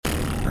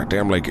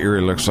Damn, Lake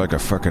Erie looks like a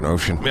fucking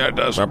ocean. Yeah, it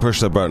does. I push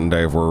the button,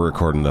 Dave. We're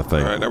recording the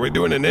thing. All right, are we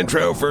doing an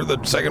intro for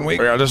the second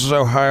week? Yeah, this is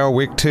Ohio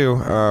week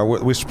 2.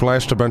 We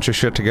spliced a bunch of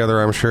shit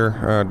together, I'm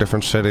sure.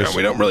 Different cities. Yeah,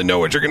 we don't really know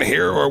what you're going to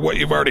hear or what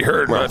you've already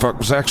heard. Well,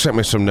 fuck, Zach sent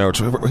me some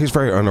notes. He's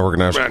very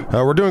unorganized. Right.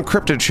 We're doing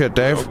cryptid shit,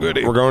 Dave. Oh,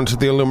 goody. We're going to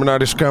the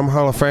Illuminati Scum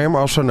Hall of Fame,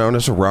 also known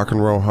as the Rock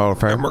and Roll Hall of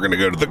Fame. And we're going to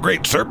go to the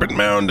Great Serpent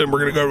Mound, and we're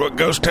going to go to a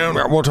ghost town.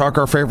 We'll talk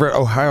our favorite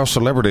Ohio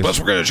celebrities. Plus,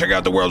 we're going to check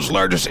out the world's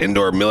largest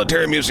indoor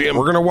military museum.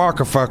 We're going to walk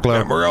a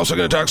fuckload. And we're also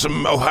going to talk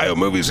some Ohio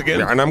movies again.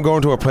 Yeah, and I'm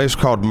going to a place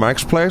called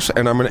Mike's Place,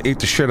 and I'm going to eat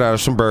the shit out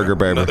of some burger,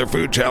 baby. Another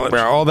food challenge.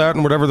 Yeah, all that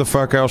and whatever the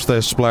fuck else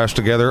they splash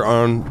together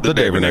on the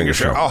Dave and Angus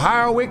Show.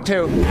 Ohio week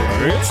 2.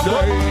 It's Dave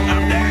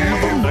and Angus.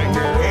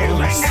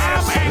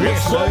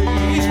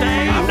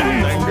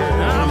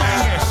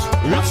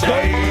 It's Dave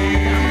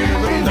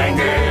and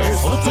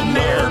Angus. What's in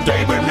there?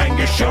 Dave and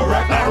Angus Show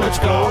right now. Let's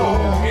go.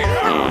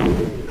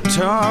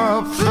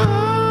 Top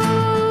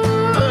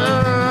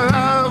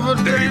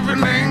 5. Dave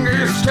and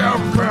Angus Top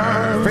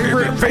 5.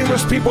 Favorite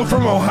famous people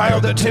from Ohio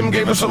that Tim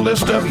gave us a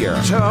list of here.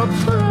 Top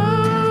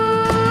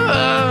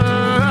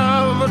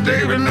 5.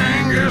 Dave and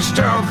Angus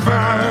Top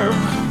 5.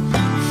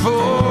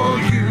 For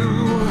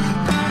you.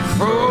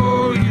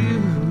 For you.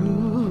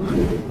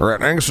 All right,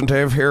 Angus and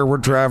Dave here. We're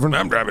driving.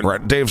 I'm driving. All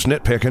right, Dave's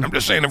nitpicking. I'm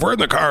just saying, if we're in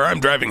the car, I'm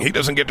driving. He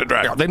doesn't get to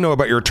drive. Yeah, they know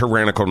about your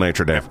tyrannical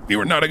nature, Dave.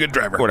 You are not a good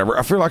driver. Whatever.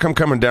 I feel like I'm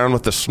coming down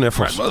with the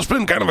sniffles. Right, well, it's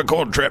been kind of a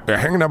cold trip. Yeah,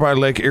 hanging out by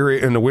Lake Erie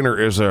in the winter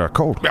is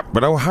cold. Yeah.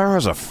 But Ohio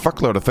has a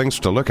fuckload of things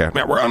to look at.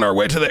 Yeah, we're on our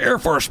way to the Air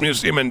Force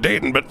Museum in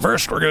Dayton, but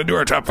first we're going to do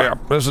our top 5. Yeah,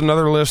 there's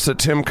another list that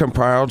Tim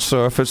compiled,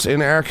 so if it's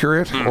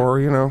inaccurate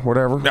or,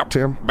 whatever, Yep.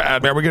 Tim.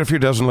 Bad. Yeah, we get a few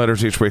dozen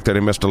letters each week that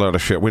he missed a lot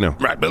of shit. We know.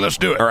 Right, but let's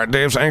do it. All right,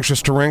 Dave's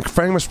anxious to rank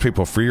famous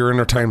people for your I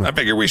entertainment.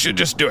 figure we should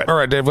just do it. All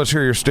right, Dave, let's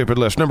hear your stupid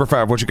list. Number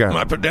 5, what you got?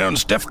 I put down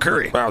Steph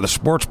Curry. Wow, the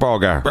sports ball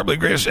guy. Probably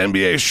greatest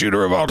NBA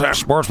shooter of all time.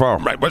 Sports ball.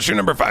 Right, what's your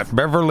number 5?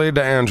 Beverly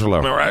D'Angelo.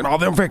 All right. All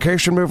them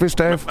vacation movies,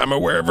 Dave? I'm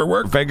aware of her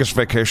work. Vegas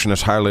Vacation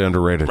is highly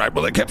underrated. Right,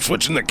 well, they kept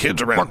switching the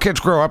kids around. Well, kids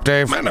grow up,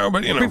 Dave. I know,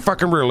 but Be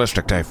fucking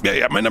realistic, Dave.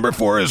 Yeah, my number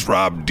 4 is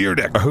Rob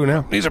Dyrdek. Who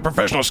now? He's a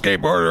professional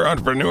skateboarder,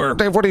 entrepreneur.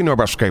 Dave, what do you know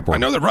about skateboarding? I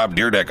know that Rob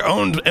Dyrdek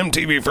owned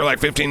MTV for like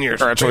 15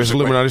 years. All right, so he's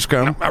basically. Illuminati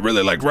scum? I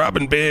really liked Rob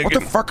and Big. What the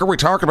and fuck are we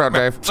talking about,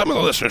 Dave? some of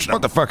the listeners know.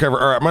 What the fuck ever.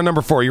 All right, my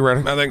number 4, you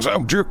ready? I think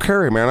so. Drew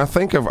Carey, man. I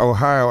think of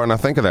Ohio and I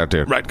think of that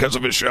dude. Right, because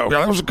of his show. Yeah,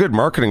 that was a good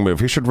marketing move.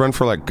 He should run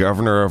for, like,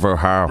 governor of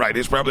Ohio. Right,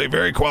 he's probably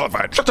very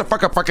qualified. Shut the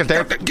fuck up, fucking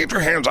Dave. Get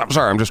your hands off.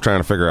 Sorry, I'm just trying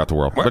to figure out the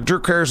world. What? But Drew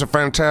Carey's a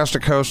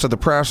fantastic host of The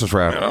Price is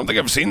Right. I don't think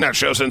I've seen that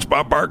show since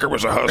Bob Barker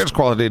was a host. It's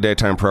quality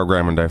daytime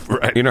programming, Dave.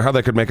 Right. You know how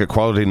they could make a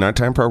quality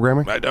nighttime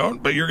programming? I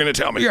don't, but you're going to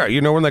tell me. Yeah,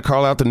 you know when they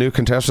call out the new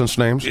contestants'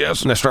 names?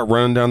 Yes. And they start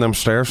running down them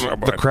stairs? Oh,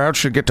 boy. The crowd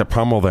should get to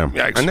pummel them.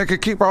 Yikes. And they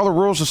could keep all the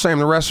rules the same,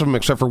 the rest of them,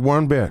 except for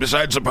one bit.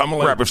 Besides the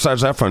pummeling. Right,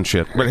 besides that fun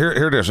shit. But here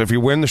it is. If you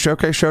win the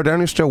Showcase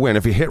Showdown, you still win.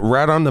 If you hit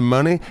right on the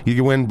money, you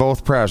can win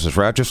both prizes,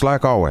 right? Just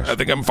like always. I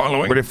think I'm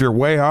following. But if you're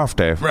way off,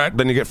 Dave, Right.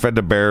 then you get fed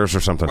to bears or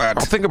something. What?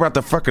 Oh, think about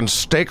the fucking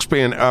stakes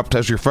being upped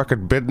as you're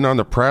fucking bidding on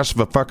the price of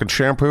a fucking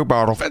shampoo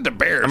bottle. Fed the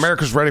bears.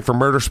 America's ready for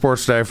murder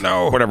sports, Dave.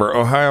 No. Whatever.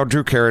 Ohio,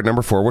 Drew Carey,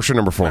 number 4. What's your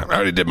number 4? I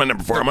already did my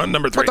number 4. I'm on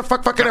number 3. What the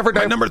fuck fucking ever,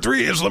 My Dave? number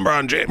 3 is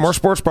LeBron James. More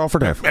sports ball for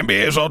Dave.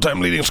 NBA's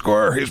all-time leading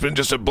scorer. He's been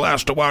just a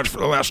blast to watch for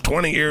the last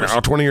 20 years. Oh,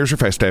 20 years your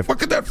face, Dave. What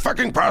could that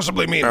fucking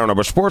possibly mean? I don't know,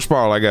 but sports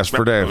ball, I guess,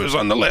 for It Dave. was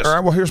on the list. All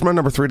right, well, here's my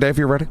number 3, Dave.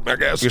 You ready? I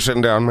guess. You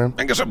sitting down, man?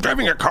 I guess I'm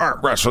driving a car.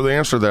 Right, so the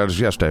answer to that is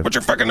yes, Dave. What's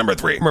your fucking number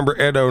 3? Remember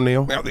Ed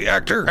O'Neill? Now, the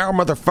actor. Al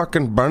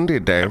motherfucking Bundy,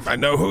 Dave. I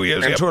know who he is.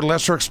 And Yep. to a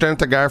lesser extent,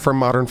 the guy from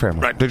Modern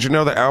Family. Right. Did you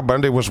know that Al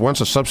Bundy was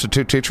once a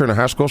substitute teacher in a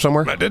high school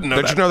somewhere? I didn't know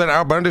Did that. you know that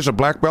Al Bundy's a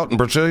black belt in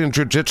Brazilian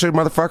Jiu-Jitsu,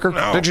 motherfucker?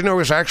 No. Did you know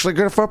he's actually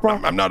good at football?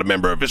 I'm not a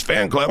member of his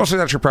fan club. Well, see,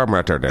 that's your problem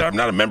right there, Dave. I'm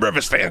not a member of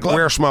his fan club.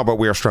 We are small, but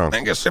we are strong.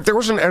 Angus. If there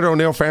was an Ed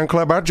O'Neill fan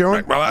club, I'd join.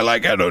 Right, well, I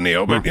like Ed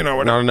O'Neill, but you know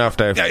what? Not enough,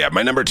 Dave. Yeah,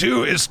 my number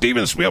 2 is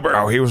Steven Spielberg.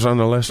 Oh, he was on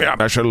the list? Yeah.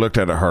 I should have looked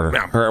at it harder.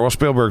 Yeah. All right, well,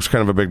 Spielberg's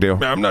kind of a big deal.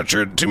 Now, I'm not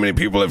sure too many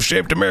people have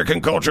shaped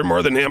American culture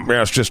more than him.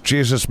 Yeah, it's just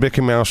Jesus,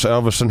 Mickey Mouse,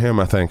 Elvis, and him,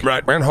 I think.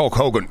 Right. And Hulk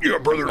Hogan. Yeah,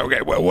 brother.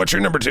 Okay, well, what's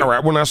your number 2? All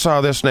right, when I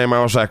saw this name,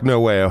 I was like, no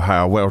way,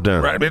 Ohio, well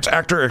done. Right. It's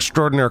actor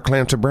extraordinaire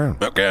Clancy Brown.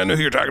 Okay, I knew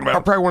who you're talking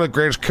about. Probably one of the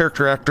greatest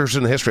character actors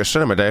in the history of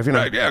cinema, Dave. You know,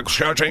 Right, yeah,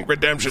 Shawshank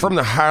Redemption. from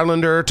The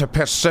Highlander to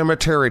Pet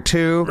Cemetery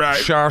 2, Right.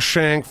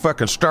 Shawshank,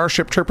 fucking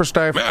Starship Troopers,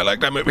 Dave. Man, I like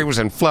that movie. He was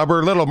in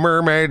Flubber, Little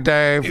Mermaid,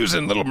 Dave. He was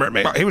in Little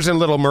Mermaid. He was in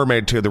Little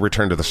Mermaid 2, The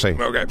Return to the Sea.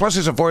 Okay. Plus,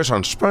 he's a voice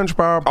on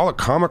SpongeBob, all the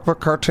comic book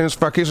cartoons.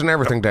 Fuck, he's in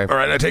everything, Dave. All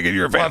right, I take it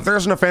you're a Well, fan. if there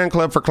isn't a fan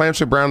club for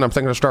Clancy Brown, I'm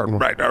thinking of starting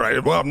one. Right, all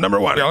right. Well, number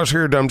 1. Yeah, let's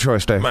hear your dumb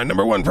choice, Dave. My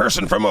number 1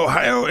 person from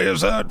Ohio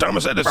is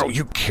Thomas Edison. Oh,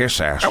 you kiss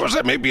ass. How was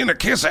that me being a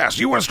kiss ass?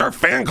 You want to start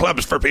fan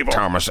clubs for people?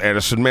 Thomas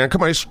Edison, man.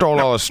 Come on, he stole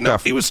all his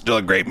stuff. He was still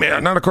a great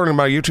man. Not according to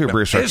my YouTube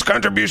research. His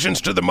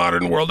contributions to the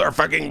modern world are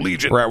fucking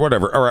legion. Right,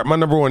 whatever. All right, my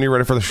number 1, you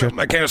ready for the shit?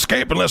 I can't escape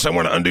escape unless I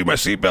want to undo my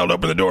seatbelt,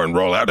 open the door, and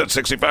roll out at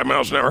 65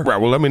 miles an hour. Right,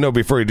 well, let me know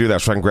before you do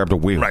that so I can grab the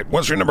wheel. Right,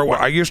 what's your number one?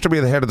 I used to be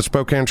the head of the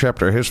Spokane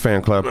chapter of his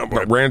fan club.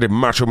 Randy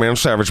Macho Man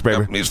Savage,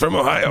 baby. He's from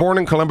Ohio. Born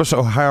in Columbus,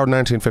 Ohio,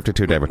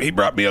 1952, David. He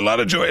brought me a lot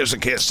of joy as a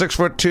kid.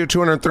 6'2",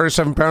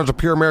 237 pounds of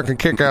pure American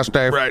kick-ass,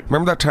 Dave. Right.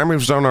 Remember that time he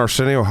was on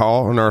Arsenio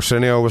Hall, and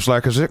Arsenio was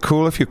like, is it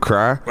cool if you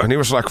cry? And he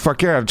was like,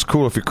 fuck yeah, it's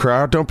cool if you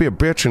cry. Don't be a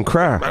bitch and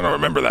cry. I don't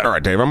remember that. All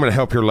right, Dave, I'm going to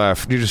help your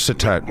laugh. You just sit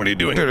tight. What are you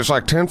doing? Dude, it's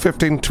like 10,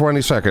 15,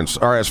 20 seconds.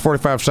 All right, it's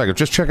 45 seconds.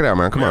 Just check it out,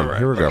 man. Come on. right.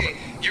 Here we go.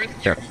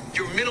 Okay,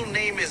 your middle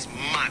name is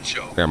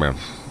Macho. Yeah, man.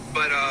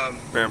 But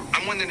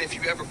I'm wondering if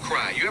you ever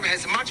cry.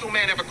 Has a Macho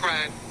Man ever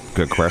cried?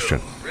 Good question.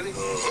 Really?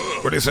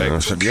 What do you say? I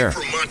said, yeah. For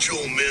macho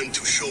men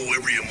to show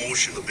every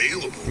emotion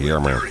available. Yeah,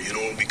 man. You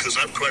know, because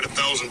I've cried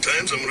 1,000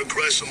 times, I'm going to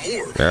cry some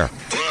more. Yeah.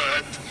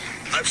 But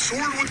I've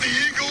soared with the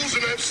eagles,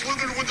 and I've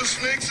slithered with the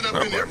snakes, and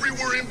I've been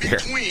everywhere in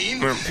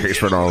between. He's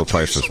been all the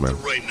places,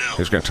 man. Right now.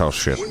 He's going to tell us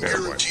shit. One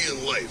guarantee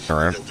in life. All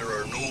right. That there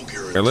are no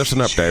guarantees. Hey,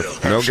 listen up,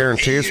 Dave. No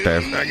guarantees,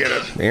 Dave. I get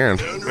it. And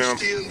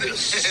Understand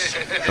this.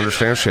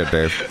 understand shit,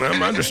 Dave.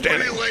 I'm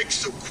understanding. Nobody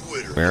likes a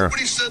quitter. Yeah.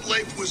 Nobody said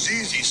life was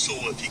easy, so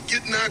if you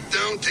get knocked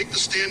down, take the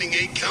standing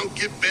 8 count,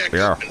 get back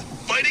Yeah. up, and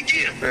fight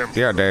again.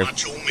 Yeah, Dave.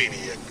 Macho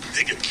maniac.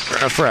 Dig it.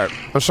 That's right.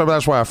 So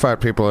that's why I fight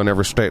people in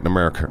every state in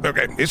America.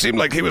 Okay, he seemed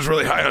like he was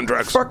really high on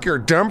drugs. Fuck your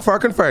dumb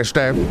fucking face,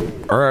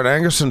 Dave. All right,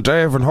 Angus and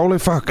Dave, and holy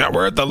fuck. Now,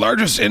 we're at the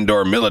largest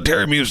indoor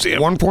military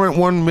museum.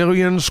 1.1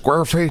 million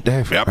square feet,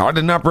 Dave. Yep. I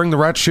did not bring the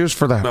right shoes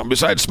for that. Now,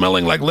 besides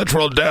smelling like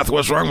literal death,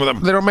 what's wrong with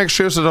them? They don't make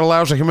shoes that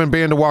allows a human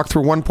being to walk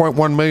through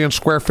 1.1 million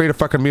square feet of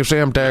fucking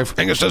museum, Dave.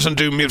 Angus doesn't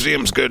do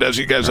museums good, as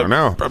you guys have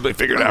know. probably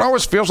figured It out.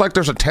 always feels like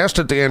there's a test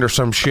at the end or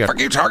some shit. What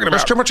are you talking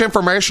There's about? too much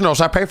informationals.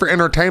 I pay for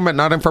entertainment,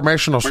 not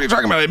informationals. What are you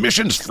talking about?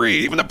 Admission's free.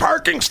 Even the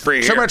parking's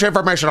free. Too here. much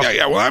informational.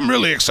 Yeah, well, I'm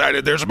really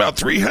excited. There's about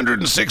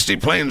 360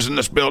 planes in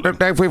this building.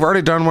 Dave, we've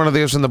already done one of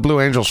these and the Blue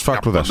Angels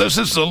fucked with us. This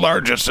is the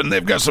largest, and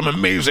they've got some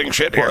amazing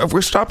shit here. Well, if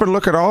we stop and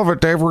look at all of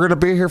it, Dave, we're going to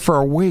be here for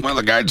a week. Well,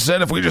 the guide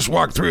said if we just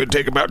walk through, it'd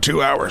take about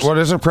 2 hours. Well,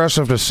 it is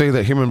impressive to see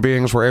that human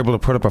beings were able to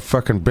put up a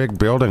fucking big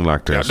building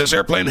like Now, this. this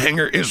airplane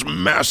hangar is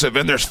massive,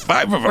 and there's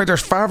 5 of them. Wait,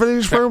 there's 5 of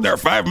these rooms? There are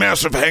 5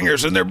 massive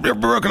hangars, and they're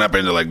broken up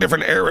into like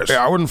different eras.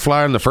 Yeah, I wouldn't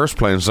fly in the first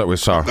planes that we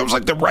saw. That was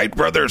like the Wright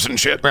brothers and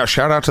shit. Yeah,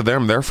 shout out to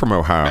them. They're from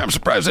Ohio. I'm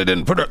surprised they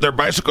didn't put their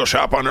bicycle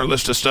shop on their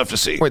list of stuff to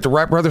see. Wait, the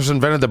Wright brothers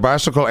invented the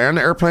bicycle and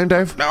the airplane,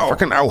 Dave? No.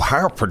 Fucking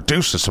Ohio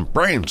produces some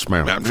brains,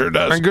 man. I'm sure it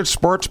does. And good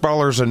sports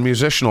ballers and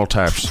musical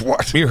types.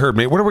 What? You heard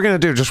me. What are we going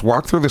to do? Just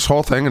walk through this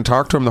whole thing and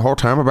talk to them the whole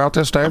time about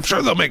this, Dave? I'm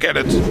sure they'll make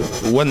edits.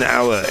 1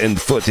 hour and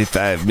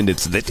 45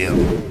 minutes later.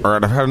 All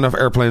right, I've had enough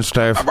airplanes,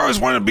 Dave. I've always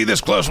wanted to be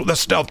this close with a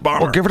stealth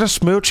bomber. Well, give it a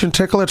smooch and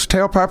tickle its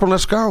tailpipe and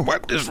let's go.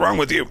 What is wrong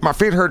with you? My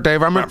feet hurt,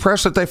 Dave. I'm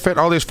impressed that they fit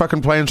all these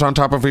fucking planes on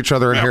top of each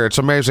other in here. It's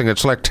amazing.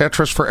 It's like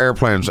Tetris for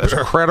airplanes. It's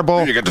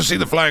incredible. You get to see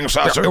the flying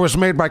saucer. It was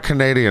made by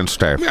Canadians,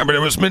 Dave. Yeah, but it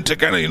was meant to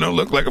kind of,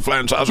 look like a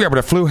flying saucer. Yeah, but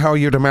it flew how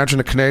you'd imagine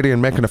a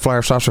Canadian making a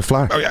flyer saucer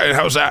fly. Oh, yeah, and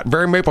how's that?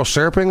 Very maple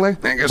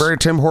syrupingly. Angus. Very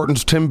Tim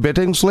Hortons Tim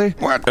Biddingsley.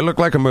 What? It looked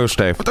like a moose,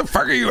 Dave. What the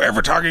fuck are you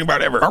ever talking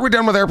about ever? Are we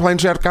done with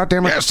airplanes yet? God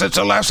damn it. Yes, it's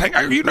the last thing.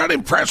 Are you not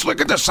impressed?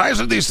 Look at the size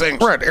of these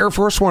things. Right, Air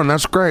Force One.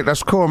 That's great.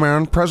 That's cool,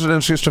 man.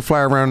 Presidents used to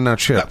fly around in that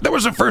shit. That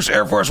was the first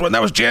Air Force One.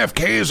 That was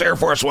JFK's Air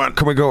Force One.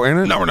 Can we go in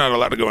it? No, we're not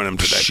allowed to go in them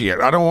today. Shit,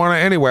 I don't want to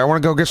anyway. I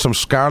want to go get some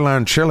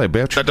Skyline chili,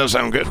 bitch. That does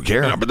sound good.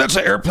 Yeah. No, but that's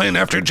the airplane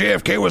after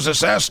JFK was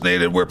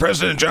assassinated where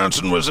President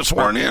Johnson was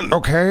sworn in.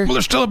 Okay. Well,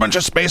 there's still a bunch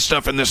of space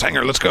stuff in this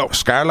hangar. Let's go.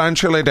 Skyline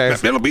chili,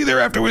 Dave. It'll be there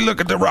after we look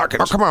at the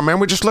rockets. Oh, come on, man.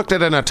 We just looked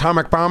at an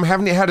atomic bomb.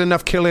 Haven't you had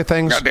enough killy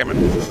things? God damn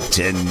it.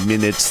 10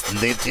 minutes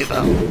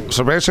later.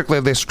 So basically,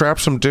 they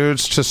strapped some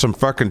dudes to some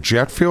fucking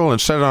jet fuel and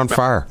set it on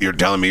fire. You're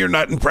telling me you're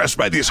not impressed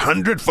by these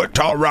 100-foot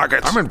tall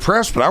rockets? I'm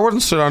impressed, but I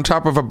wouldn't sit on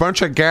top of a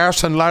bunch of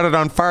gas and light it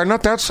on fire.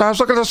 Not that size.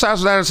 Look at the size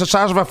of that. It's the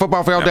size of a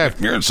football field, Dave.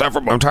 You're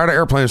insufferable. I'm tired of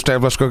airplanes,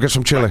 Dave. Let's go get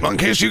some chili. Well, in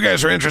case you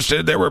guys are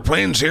interested, there were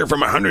planes here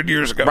from 100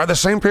 years ago. By the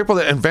same people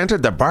that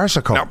invented the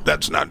bicycle. No,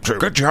 that's not true.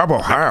 Good job,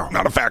 Ohio.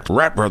 Not a fact.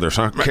 Rat Brothers,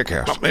 huh?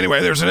 Kick-ass. Well,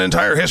 anyway, there's an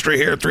entire history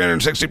here.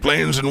 360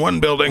 planes in one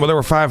building. Well, there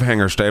were 5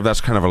 hangars, Dave.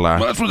 That's kind of a lie.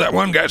 Well, that's what that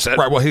one guy said.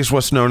 Right, well, he's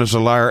what's known as a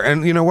liar.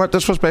 And you know what?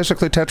 This was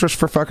basically Tetris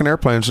for fucking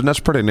airplanes, and that's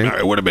pretty neat.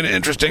 It would have been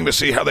interesting to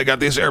see how they got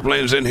these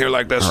airplanes in here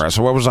like this. All right,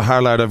 so what was the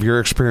highlight of your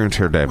experience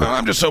here, David? Well,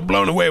 I'm just so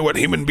blown away what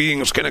human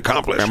beings can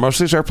accomplish. Yeah, most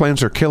of these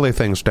airplanes are killy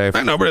things, Dave.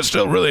 I know, but it's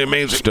still really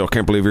amazing. Still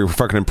can't believe you were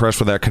fucking impressed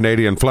with that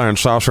Canadian flying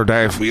saucer,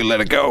 Dave. Will you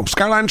let it go?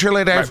 Skyline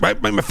chili, Dave. My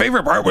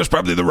favorite part was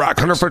probably the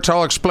rockets. 100-foot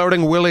tall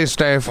exploding willies,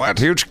 Dave. What?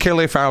 Huge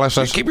killy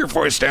phalluses. Keep your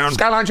voice down.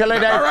 Skyline chili,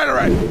 Dave. All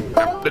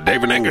right. The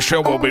Dave and Angus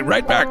Show will be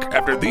right back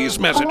after these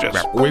messages.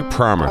 We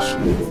promise.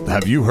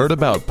 Have you heard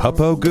about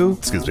Puppo Goo?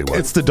 Excuse me, what?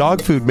 It's the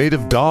dog food made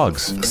of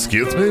dogs.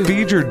 Excuse me?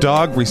 Feed your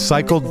dog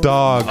recycled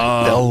dog.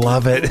 They'll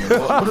love it.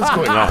 What is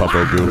going on?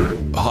 Puppo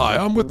Goo. Hi,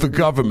 I'm with the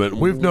government. government,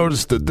 we've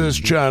noticed that this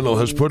channel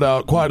has put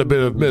out quite a bit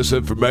of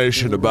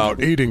misinformation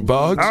about eating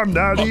bugs. I'm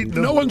not eating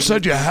them. No one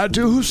said you had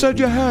to. Who said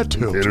you had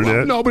to? Internet.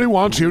 Well, nobody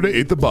wants you to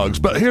eat the bugs,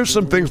 but here's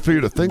some things for you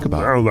to think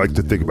about. I don't like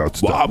to think about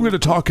stuff. Well, I'm going to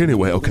talk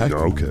anyway, okay?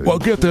 Okay. Well,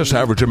 get this,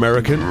 average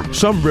American.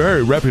 Some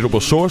very reputable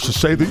sources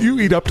say that you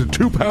eat up to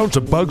 2 pounds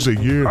of bugs a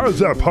year. How is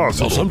that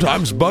possible? Well,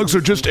 sometimes bugs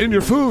are just in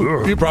your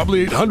food. Ugh. You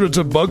probably eat hundreds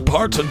of bug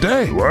parts a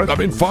day. What? I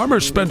mean,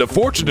 farmers spend a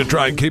fortune to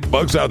try and keep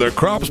bugs out of their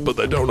crops, but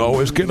they don't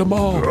always get them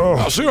all.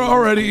 Oh. So you're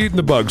already eating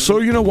the bugs, so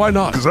you know why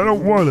not? Because I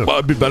don't want to. Well,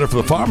 it'd be better for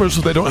the farmers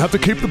so they don't have to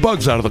keep the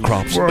bugs out of the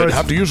crops. What? They'd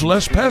have to use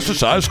less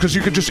pesticides because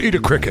you could just eat a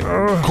cricket.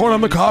 Corn on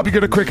the cob, you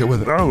get a cricket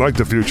with it. I don't like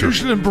the future. You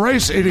should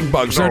embrace eating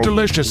bugs. They're No.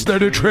 delicious, they're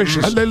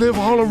nutritious, and they live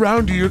all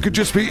around you. You could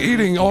just be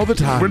eating all the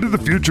time. When did the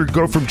future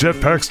go from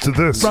jetpacks to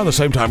this? Around the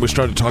same time we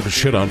started talking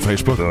shit on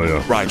Facebook. Oh,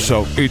 yeah. Right,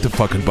 so eat the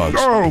fucking bugs.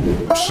 Oh!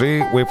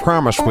 See, we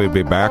promised we'd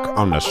be back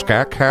on the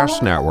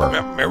SKATCAST network.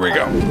 Here we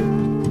go.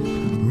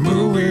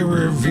 Movie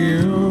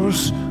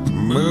reviews,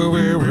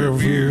 movie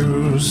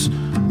reviews,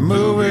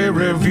 movie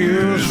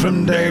reviews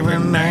from Dave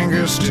and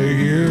Angus to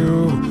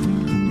you.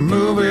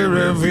 Movie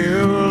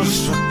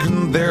reviews,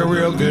 fucking they're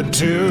real good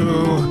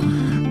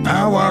too.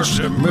 I watched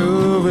a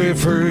movie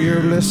for you,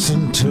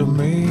 listen to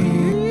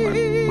me.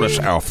 Let's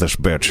off this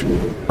bitch.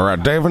 All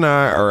right, Dave and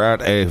I are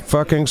at a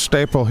fucking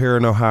staple here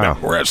in Ohio.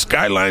 We're at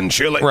Skyline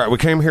Chili. Right, we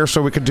came here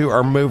so we could do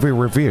our movie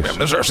reviews.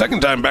 This is our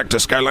second time back to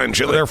Skyline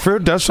Chili. Their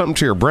food does something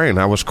to your brain.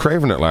 I was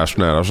craving it last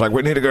night. I was like,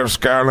 we need to go to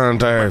Skyline,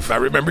 Dave. I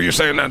remember you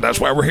saying that. That's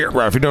why we're here.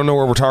 Right, if you don't know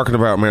what we're talking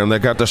about, man, they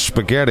got the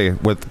spaghetti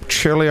with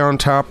chili on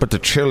top, but the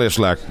chili is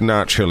like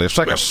not chili. It's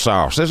like a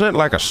sauce. Isn't it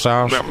like a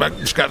sauce?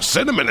 It's got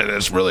cinnamon in it.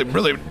 It's really,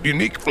 really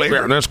unique flavor.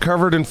 Yeah, and it's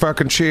covered in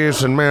fucking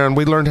cheese, and man,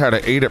 we learned how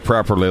to eat it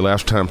properly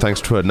last time thanks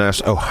to a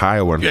nice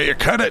Ohioan. Yeah, you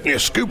cut it and you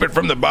scoop it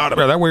from the bottom.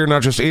 Yeah, that way you're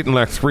not just eating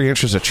like 3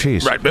 inches of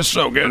cheese. Right, this is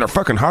so good. And their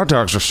fucking hot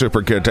dogs are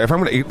super good, Dave. I'm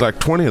going to eat like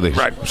 20 of these.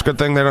 Right. It's a good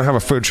thing they don't have a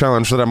food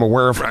challenge that I'm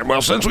aware of. Right,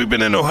 well, since we've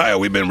been in Ohio,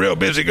 we've been real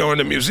busy going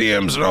to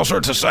museums and all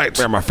sorts of sites.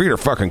 Yeah, my feet are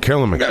fucking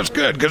killing me. That's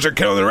good, because they're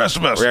killing the rest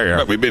of us. Yeah.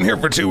 But we've been here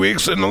for 2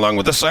 weeks, and along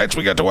with the sites,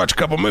 we got to watch a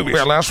couple movies.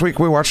 Yeah, last week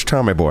we watched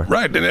Tommy Boy.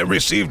 Right, and it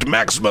received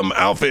maximum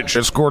alphage.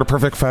 It scored a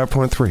perfect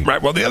 5.3.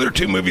 Right, well, the other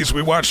 2 movies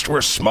we watched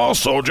were Small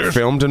Soldiers,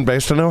 Filmed and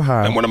based in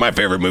Ohio. and one of my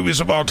favorite movies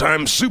of all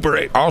time, Super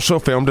 8. Also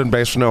filmed and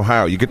based in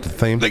Ohio. You get the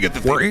theme? They get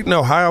the theme. We're eating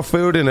Ohio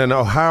food in an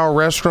Ohio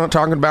restaurant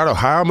talking about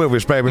Ohio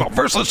movies, baby. Well,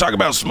 first let's talk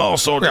about Small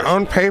Soldiers. Yeah,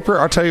 on paper,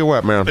 I'll tell you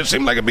what, man. It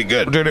seemed like it'd be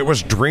good. Dude, it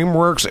was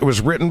DreamWorks. It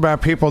was written by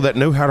people that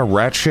knew how to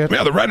rat shit.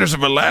 Yeah, the writers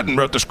of Aladdin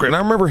wrote the script. And I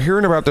remember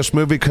hearing about this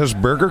movie because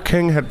Burger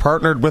King had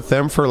partnered with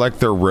them for like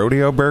their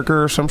rodeo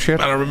burger or some shit.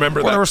 I don't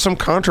remember Well, that. there was some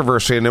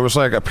controversy, and it was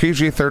like a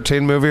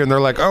PG-13 movie, and they're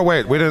like, oh,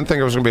 wait, we didn't think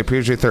it was going to be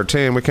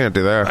PG-13. We can't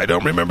do that. I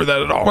don't remember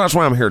that at all. Well, that's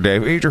why I'm here,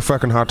 Dave. Eat your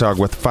fucking hot dog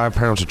with 5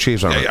 pounds of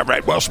cheese on it. Yeah,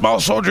 right. Well, Small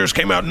Soldiers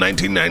came out in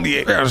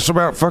 1998. Yeah, it's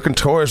about fucking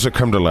toys that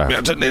come to life. Yeah,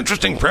 it's an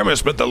interesting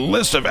premise, but the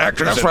list of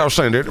actors... That's what I was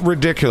saying, dude.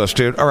 Ridiculous,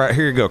 dude. All right,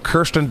 here you go.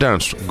 Kirsten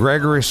Dunst,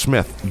 Gregory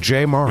Smith,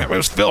 Jay Marr. It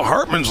was Phil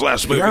Hartman's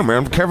last movie. Yeah,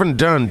 man. Kevin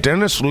Dunn,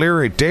 Dennis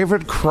Leary,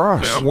 David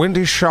Cross, Yeah.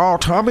 Wendy Shaw,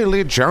 Tommy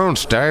Lee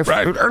Jones, Dave.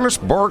 Right. Dude,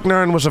 Ernest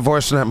Borgnine was a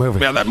voice in that movie.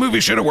 Yeah, that movie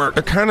should have worked.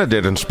 It kind of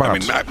did in I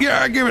spots. mean,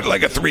 I give it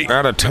like a 3.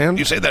 Out of 10?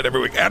 You say that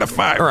every week. Out of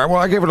 5. All right, well,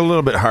 I gave it a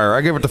little bit higher.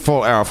 I gave it the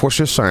full ALF, which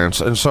is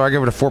science, and so I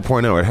gave it a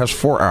 4.0. It has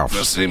 4 ALFs.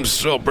 This seems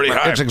still pretty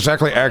high. It's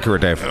exactly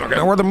accurate, Dave. Okay.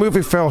 Now, where the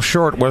movie fell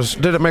short was,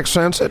 did it make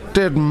sense? It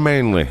did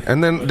mainly.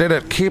 And then, did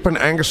it keep an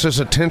Angus's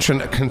attention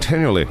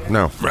continually?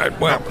 No. Right,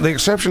 well... The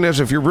exception is,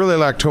 if you really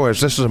like toys,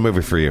 this is a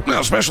movie for you.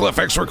 No, special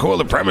effects were cool.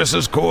 The premise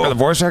is cool. The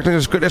voice acting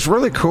is good. It's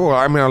really cool.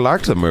 I mean, I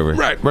liked the movie.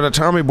 Right. But a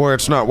Tommy Boy,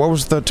 it's not. What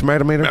was the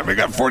tomato meter? Yeah, we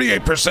got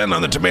 48%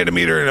 on the tomato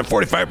meter and a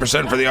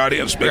 45% for the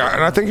audience. Yeah,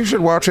 and I think you should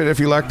watch it if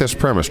you like this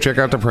premise. Check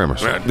out the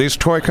premise. Right. These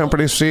toy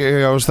company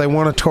CEOs, they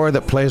want a toy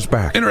that plays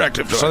back.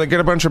 Interactive toy. So they get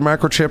a bunch of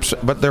microchips,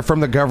 but they're from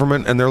the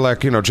government, and they're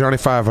like, you know, Johnny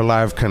Five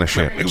alive kind of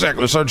shit.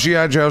 Exactly. So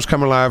G.I. Joes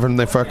come alive, and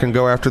they fucking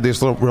go after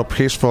these little, real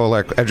peaceful,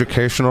 like,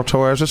 educational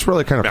toys. It's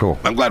really kind of cool.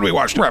 I'm glad we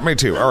watched it. Right, me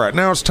too. All right,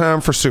 now it's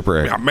time for Super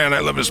 8. Yeah, man, I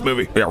love this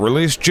movie. Yeah,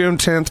 released June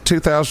 10th,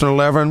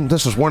 2011.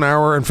 This is 1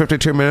 hour and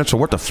 52 minutes, so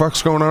what the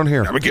fuck's going on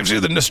here? It gives you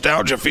the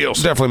nostalgia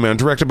feels. Definitely, man.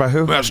 Directed by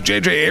who? Well, it's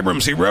J.J.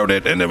 Abrams. He wrote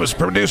it, and it was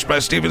produced by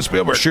Steven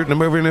Spielberg. Shooting a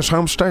movie in his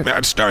home state. Yeah,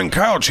 it's starring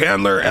Kyle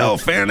Chandler, Elle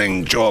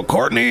Fanning, Joel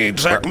Courtney,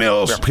 Zach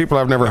Mills. Yeah, people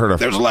I've never heard of.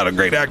 There's a lot of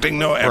great acting.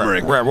 Noah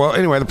Emmerich. Right, well,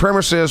 anyway, the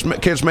premise is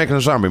kids making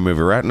a zombie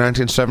movie, right?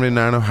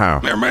 1979 Ohio.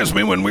 It reminds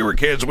me when we were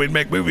kids, we'd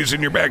make movies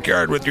in your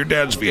backyard with your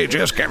dad's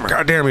VHS camera.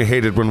 God damn, we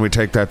hated when we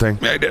take that thing.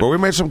 Yeah, I did. Well, we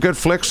made some good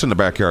flicks in the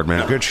backyard,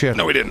 man. Good shit.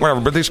 No, we didn't.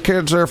 Whatever, but these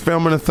kids are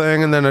filming a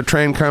thing, and then a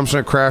train comes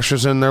and it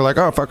crashes, and they're like,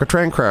 oh, fuck, a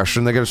train crashed,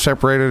 and they get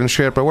separated and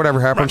shit, but whatever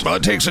happens. Well,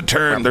 it takes a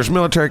turn. There's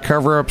military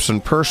cover-ups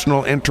and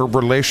personal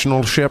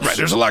interrelational ships. Right,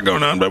 there's a lot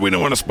going on, but we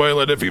don't want to spoil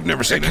it if you've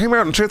never seen It it. came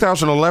out in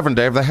 2011,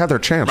 Dave. They had their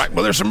chance. Right,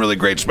 Well, there's some really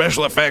great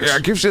special effects. Yeah,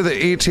 it gives you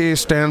the E.T.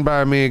 Stand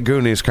By Me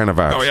Goonies kind of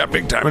vibes. Oh, yeah,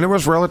 big time. I mean, it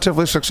was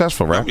relatively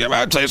successful, right? Yeah,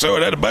 I'd say so.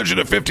 It had a budget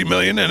of $50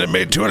 million, and it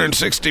made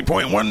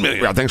 $260.1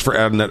 million. Yeah, thanks for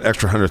adding that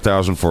extra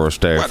 100,000 for us,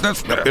 Dave. Well,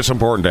 it's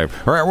important, Dave.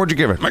 All right, what'd you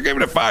give it? I gave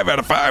it a 5 out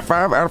of 5.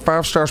 5 out of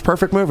 5 stars.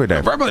 Perfect movie,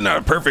 Dave. Probably not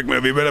a perfect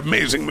movie, but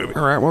amazing movie.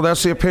 All right, well,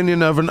 that's the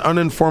opinion of an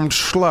uninformed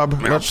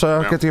schlub. Yeah, Let's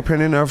yeah. get the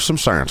opinion of some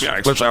science.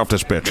 Yeah, Let's out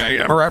this bitch.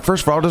 Yeah. All right,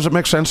 first of all, does it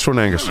make sense to an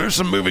Angus? There's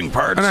some moving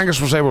parts. And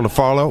Angus was able to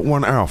follow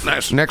one Alf.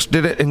 Nice. Next,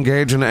 did it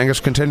engage in Angus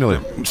continually?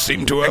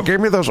 Seemed to have. It gave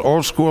me those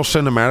old school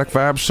cinematic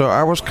vibes, so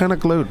I was kind of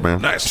glued,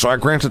 man. Nice. So I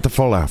granted the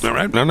full Alf. All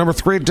right. Now, number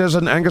 3, does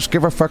an Angus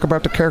give a fuck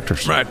about the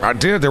characters? Right. I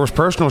did. There was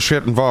personal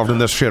shit involved in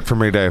this shit for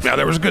me, Dave. Now,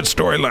 there was a good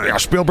storyline. Yeah,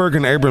 Spielberg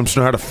and Abrams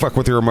know how to fuck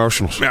with your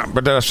emotionals. Yeah.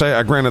 But did I say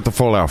I granted the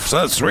full Alf?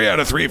 So that's 3 out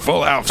of 3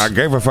 full Alfs. I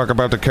gave a fuck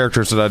about the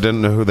characters that I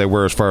didn't know who they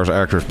were as far as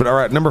actors. But all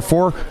right, number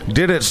 4,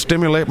 did it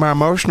stimulate my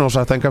emotionals?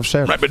 I think I've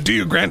said. Right, but do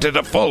you grant it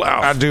a full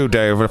Alf? I do,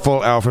 Dave. A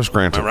full Alf is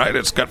granted. All right,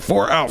 it's got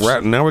 4 Alfs.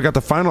 Right, now we got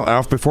the final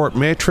Alf before it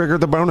may trigger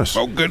the bonus.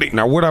 Oh, goody.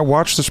 Now, would I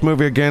watch this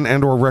movie again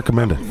and or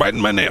recommend it?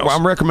 Biting my nails. Well,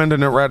 I'm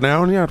recommending it right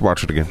now, and yeah, I'd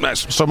watch it again.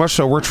 Nice. So much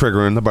so, we're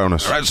triggering the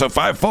bonus. All right, so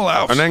 5 full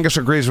Alfs. And Angus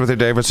agrees with you,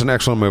 Dave. It's an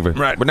excellent movie.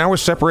 Right. But now we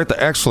separate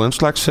the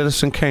excellence, like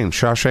Citizen Kane,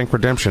 Shawshank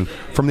Redemption,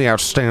 from the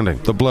outstanding,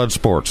 the Blood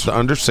Sports, the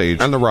Under Siege,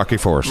 and the Rocky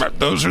Force. Right,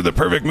 those are the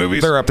perfect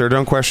movies. They're up there.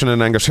 Don't question it,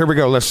 Angus. Here we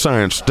go. Let's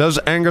science. Does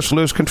Angus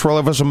lose control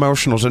of his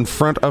emotionals in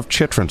front of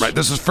Chitrins? Right,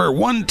 this is for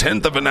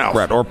 1/10 of an Alf.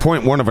 Right, or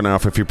 0.1 of an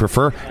Alf if you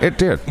prefer. It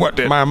did. What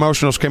did? My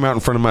emotionals came out in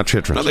front of my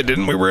Chitrins. No, they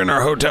didn't. We were in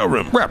our hotel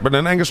room. Right, but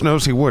then Angus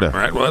knows he would have.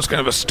 All right, well, that's kind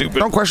of a stupid...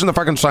 Don't question the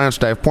fucking science,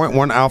 Dave.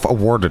 0.1 Alf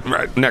awarded.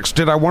 Right. Next,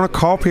 did I want to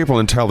call people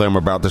and tell them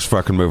about this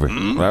fucking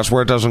movie? That's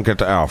where it doesn't get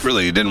to Alf.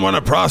 Really, you didn't want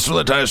to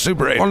proselytize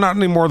Super 8. Well, not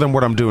any more than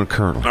what I'm doing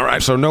currently. All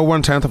right. So no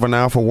 1/10 of an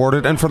Alf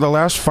awarded. And for the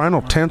last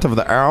final 10th of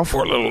the Alf,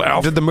 Poor little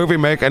Alf. did the movie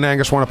make an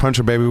Angus want to punch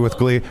a baby with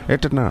glee?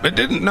 It did not. It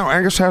didn't? No,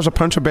 Angus has a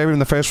punch a baby in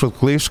the face with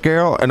glee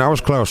scale, and I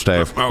was close,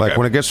 Dave. Okay. Like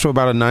when it gets to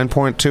about a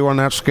 9.2 on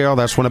that scale,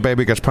 that's when a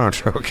baby gets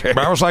punched. Okay.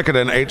 But I was like at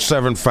an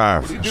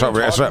 8.75.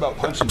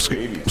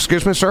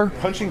 Excuse me, sir?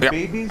 Punching Yeah,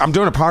 babies? I'm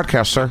doing a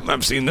podcast, sir.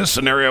 I've seen this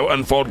scenario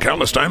unfold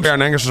countless times. Yeah,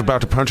 and Angus is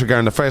about to punch a guy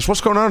in the face.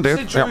 What's going on, dude?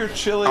 Enjoy your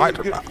chili.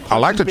 I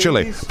like the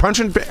chili. Babies?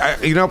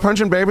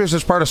 Punching babies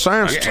is part of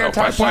science. Okay,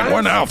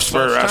 5.1 Alfs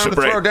for Time to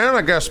Super 8. throw down,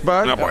 I guess,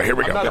 bud. Oh, boy, here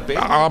we go. not a baby.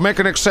 I'll make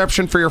an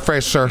exception for your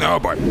face, sir. Oh,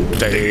 boy.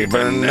 Dave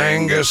and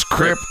Angus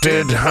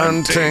cryptid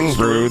hunting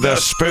through the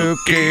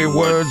spooky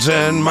woods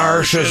and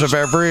marshes of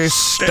every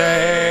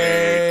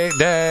state.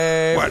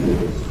 Dave. What?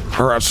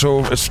 All right,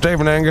 so it's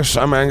Dave and Angus.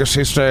 I'm Angus.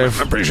 He's Dave.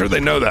 I'm pretty sure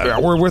they know that. Yeah,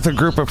 we're with a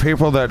group of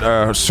people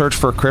that search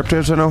for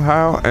cryptids in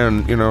Ohio,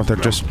 and, you know, they're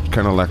just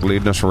kind of like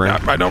leading us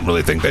around. I don't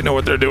really think they know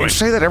what they're doing. You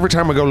say that every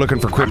time we go looking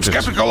for I'm cryptids.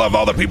 skeptical of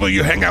all the people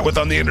you hang out with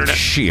on the internet.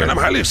 Shit. And I'm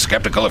highly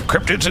skeptical of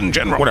cryptids in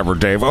general. Whatever,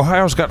 Dave.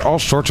 Ohio's got all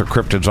sorts of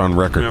cryptids on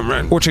record, Yeah,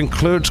 right. which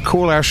includes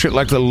cool-ass shit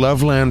like the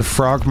Loveland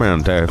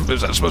Frogman, Dave.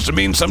 Is that supposed to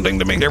mean something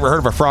to me? You ever heard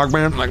of a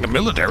frogman? Like the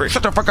military?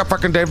 Shut the fuck up,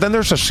 fucking Dave. Then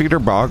there's a cedar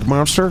bog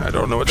monster. I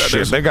don't know what that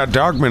Shit, is. they got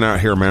dogmen out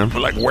here, man.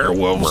 Like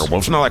werewolves?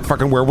 Werewolves, not like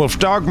fucking werewolves.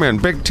 Dogmen,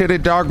 big-titted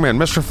dogmen.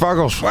 Mr.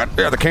 Fuggles. What?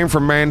 Yeah, they came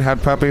from Maine,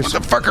 had puppies.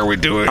 What the fuck are we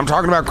doing? I'm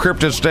talking about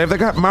cryptids, Dave. They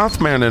got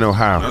Mothman in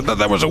Ohio. I thought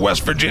that was a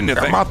West Virginia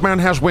thing. Mothman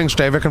has wings,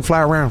 Dave. It can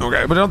fly around.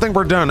 Okay. But don't think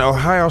we're done.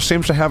 Ohio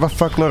seems to have a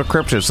fuckload of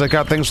cryptids. They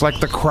got things like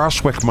the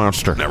Crosswick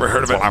Monster. Never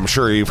heard of it. Well, I'm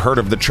sure you've heard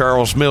of the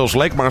Charles Mills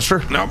Lake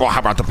Monster. No. Well,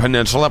 how about the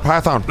Peninsula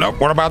Python? Nope.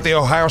 What about the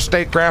Ohio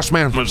State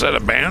Grassman? Was that a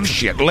band?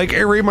 Shit. Lake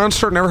Erie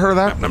Monster? Never heard of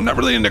that? I'm not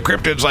really into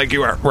cryptids like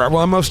you are. Right.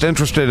 Well, I'm most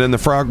interested in the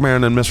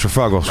Frogman and Mr.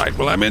 Fuggles. Right,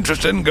 well, I'm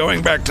interested in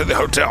going back to the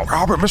hotel.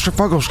 Robert, Mr.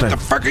 Fuggles, What Dave. the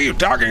fuck are you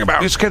talking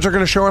about? These kids are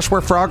going to show us where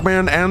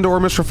Frogman and or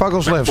Mr.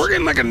 Fuggles lives. We're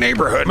in like a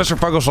neighborhood. Mr.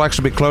 Fuggles likes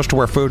to be close to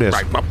where food is.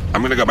 Right, well,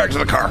 I'm gonna go back to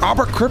the car.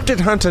 Albert,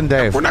 cryptid hunting,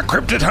 Dave. We're not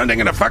cryptid hunting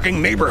in a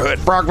fucking neighborhood.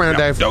 Frogman, No,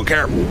 Dave. Don't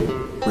care.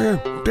 Yeah,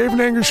 Dave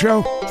and Angus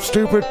show.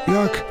 Stupid.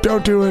 Yuck.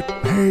 Don't do it.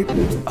 Hate.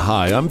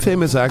 Hi, I'm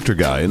Famous Actor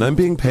Guy, and I'm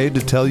being paid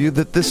to tell you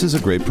that this is a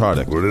great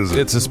product. What is it?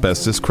 It's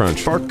Asbestos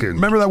Crunch. Fucking.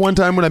 Remember that one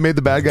time when I made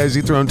the bad guys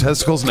eat their own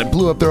testicles and they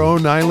blew up their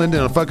own island in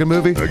a fucking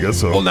movie? I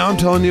guess so. Well, now I'm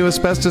telling you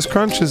Asbestos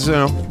Crunch is,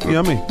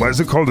 yummy. Why is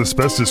it called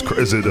asbestos?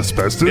 Is it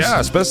asbestos? Yeah,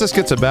 asbestos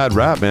gets a bad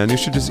rap, man. You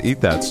should just eat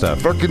that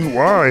stuff. Fucking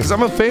why? Because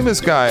I'm a famous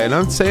guy, and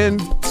I'm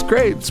saying it's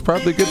great. It's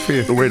probably good for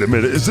you. Wait a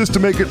minute. Is this to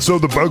make it so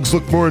the bugs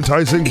look more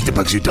enticing? Eat the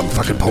bugs, you dumb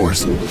fucking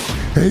pores.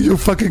 Hey, you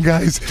fucking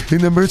guys, in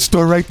the merch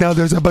store right now,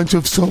 there's a bunch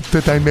of soap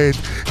that I made.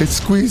 I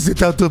squeezed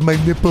it out of my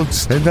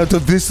nipples and out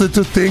of this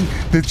little thing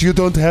that you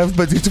don't have,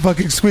 but it's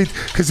fucking sweet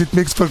because it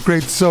makes for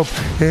great soap.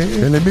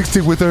 And I mixed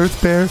it with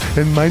Earth Bear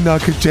and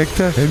Minoc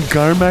Ejecta and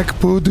Carmack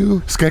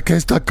Poodoo.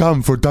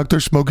 SKATCAST.com for Dr.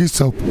 Smokey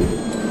soap.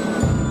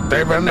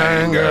 Dave and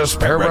Angus,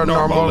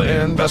 paranormal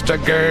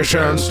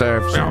investigations.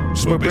 Dave,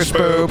 spoopy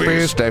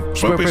spoopies. Dave,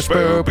 spoopy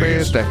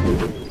spoopies.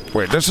 Dave.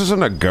 Wait, this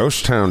isn't a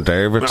ghost town,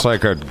 Dave. It's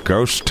like a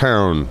ghost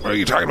town. What are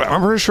you talking about?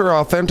 I'm pretty sure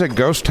authentic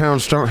ghost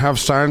towns don't have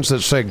signs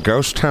that say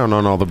ghost town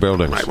on all the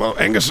buildings. Right, well,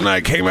 Angus and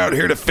I came out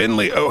here to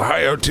Findlay,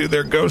 Ohio, to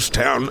their ghost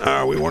town.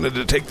 We wanted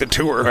to take the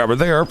tour. Yeah, but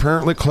they are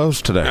apparently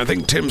closed today. I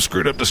think Tim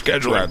screwed up the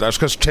schedule. Right, that's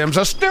because Tim's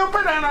a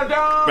stupid and a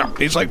dumb. No,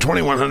 he's like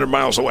 2,100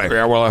 miles away.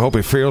 Yeah, well, I hope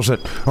he feels it.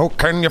 Oh,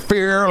 can you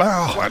feel it?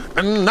 What?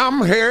 And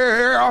I'm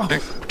here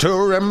to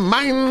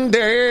remind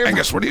him.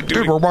 Angus, what are you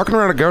doing? Dude, we're walking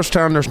around a ghost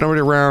town. There's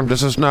nobody around.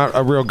 This is not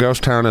a real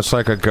ghost town. It's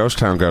like a ghost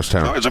town.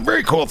 Oh, it's a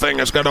very cool thing.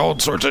 It's got all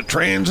sorts of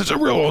trains. It's a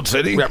real old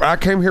city. Yeah, I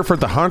came here for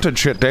the haunted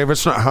shit, Dave.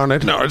 It's not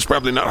haunted. No, it's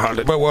probably not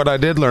haunted. But what I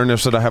did learn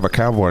is that I have a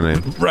cowboy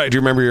name. Right. Do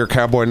you remember your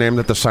cowboy name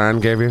that the sign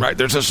gave you? Right,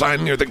 there's a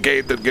sign near the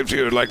gate that gives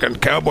you like a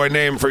cowboy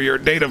name for your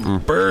date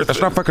of birth.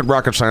 That's not fucking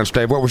rocket science,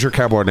 Dave. What was your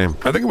cowboy name?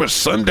 I think it was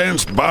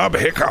Sundance Bob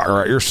Hickok. All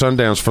right, you're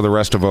Sundance for the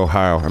rest of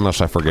Ohio,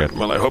 unless I forget.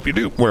 Well, I hope you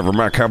do. Whatever,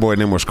 my cowboy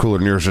name was cooler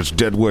than yours. It's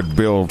Deadwood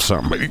Bill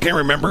something. But you can't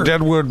remember?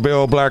 Deadwood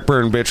Bill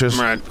Blackburn, bitches.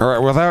 Right. All right,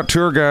 without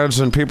tour guides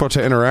and people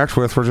to interact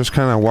with, we're just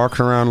kind of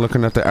walking around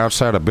looking at the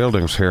outside of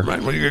buildings here.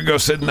 Right, well, you could go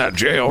sit in that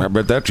jail. I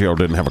bet that jail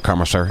didn't have a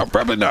commissary. Oh,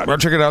 probably not. Well,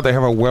 check it out. They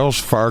have a Wells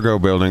Fargo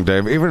building,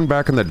 Dave. Even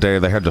back in the day,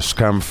 they had to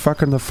scum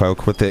fucking the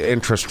folk with the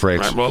interest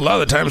rates. Right, well, a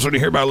lot of the times when you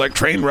hear about like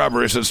train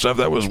robberies and stuff,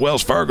 that was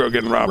Wells Fargo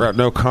getting robbed. Right,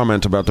 no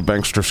comment about the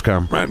bankster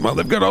scum. Right, well,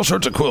 they've got all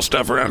sorts of cool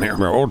stuff around here.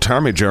 Right,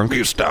 old-timey junk.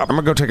 You stop. I'm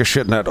gonna go take a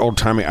shit in that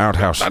old-timey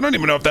outhouse. I don't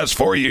even know if that's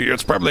for you.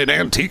 It's probably an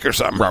antique or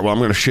something. Right, well, I'm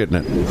gonna shit in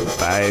it.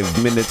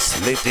 5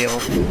 minutes later.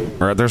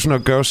 All right, there's no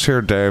ghosts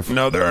here, Dave.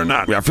 No, there are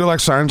not. Yeah, I feel like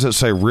signs that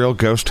say real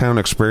ghost town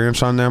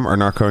experience on them are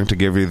not going to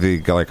give you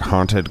the like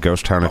haunted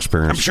ghost town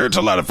experience. I'm sure it's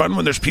a lot of fun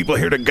when there's people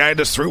here to guide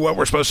us through what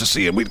we're supposed to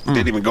see, and we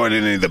didn't even go into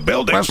any of the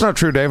buildings. That's not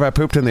true, Dave. I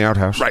pooped in the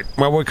outhouse. Right.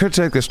 Well, we could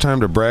take this time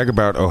to brag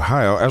about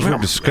Ohio. As we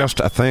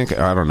discussed, I think,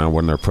 I don't know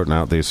when they're putting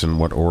out these and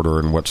what order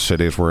and what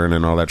cities we're in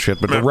and all that shit,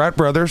 but the Wright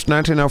brothers,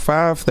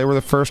 1905, they were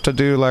the first to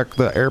do, like,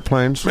 the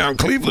airplanes. Now,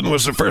 Cleveland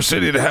was the first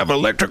city to have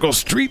electrical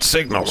street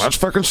signals. That's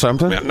fucking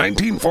something. Yeah,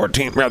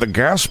 1914. Yeah, the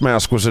gas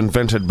mask was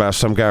invented by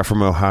some guy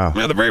from Ohio.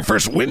 Yeah, the very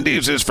first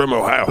Wendy's is from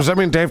Ohio. Does that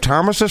mean Dave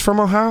Thomas is from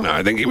Ohio? No,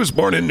 I think he was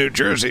born in New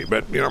Jersey,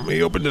 but,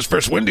 he opened his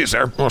first Wendy's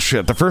there. Well,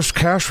 shit, the first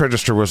cash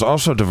register was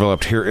also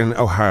developed here in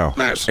Ohio.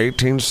 Nice.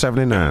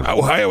 1879.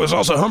 Ohio is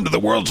also home to the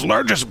world's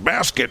largest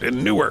basket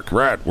in Newark.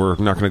 Right, we're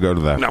not going to go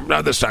to that. No,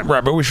 not this time.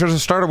 Right, but we should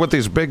have started with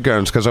these big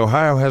guns, because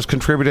Ohio has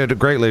contributed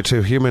greatly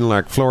to human,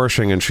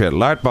 flourishing and shit.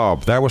 Light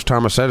bulb, that was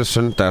Thomas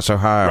Edison, that's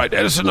Ohio. Right,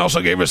 Edison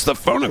also gave us the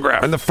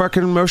phonograph. And the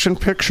fucking motion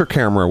picture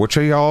camera, which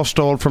he all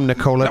stole from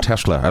Nikola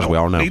Tesla, as we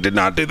all know. He did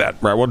not do that.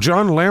 Right, well,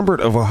 John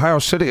Lambert of Ohio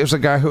City is the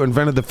guy who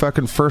invented the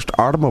fucking first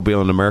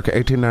automobile in America,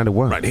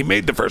 1891. Right, he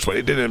made the first one.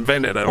 He didn't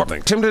invent it, I don't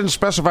think. Tim didn't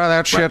specify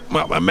that shit. Right.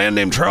 Well, a man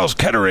named Charles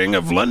Kettering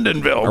of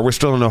Londonville. Are we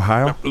still in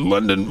Ohio?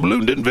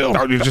 Londonville.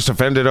 Oh, you just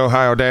offended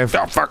Ohio, Dave.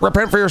 Oh, fuck.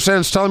 Repent for your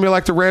sins. Tell them you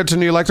like the Reds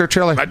and you like their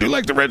chili. I do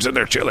like the Reds and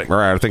their chili. All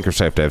right, I think you're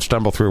safe, Dave.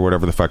 Stumble through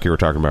whatever the fuck you were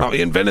talking about. Oh,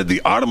 he invented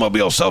the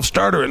automobile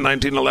self-starter in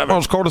 1911. Oh,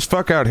 it's cold as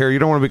fuck out here. You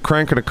don't want to be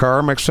cranking a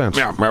car. Makes sense.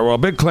 Yeah. Right, well, a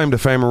big claim to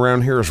fame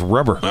around here is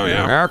rubber. Oh,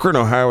 yeah. Akron,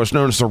 Ohio is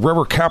known as the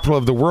rubber capital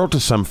of the world to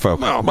some folk.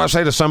 Well, I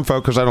say to some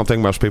folk because I don't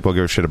think most people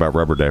give a shit about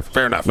rubber, Dave.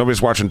 Fair enough.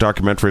 Nobody's watching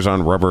documentaries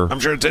on rubber. I'm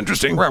sure it's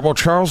interesting. Right, well,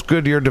 Charles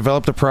Goodyear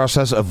developed the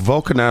process of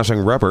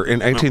vulcanizing rubber in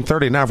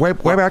 1839,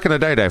 way back in the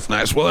day, Dave.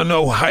 Nice. Well, and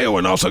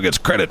Ohioan also gets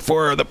credit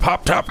for the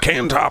pop-top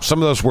can top.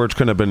 Some of those words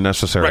couldn't have been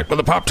necessary. Right, well,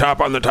 the pop-top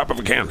on the top of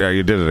a can. Yeah,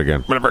 you did it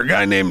again. Whenever a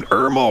guy named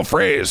Ermol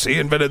Fraze, he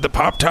invented the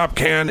pop-top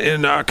can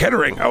in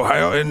Kettering,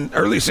 Ohio, in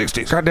early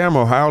 60s. Goddamn,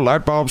 Ohio.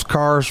 Light bulbs,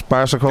 cars,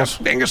 bicycles.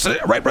 Angus, the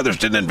Wright brothers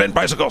didn't invent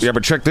bicycles. Yeah,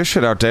 but check this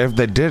shit out, Dave.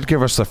 They did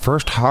give us the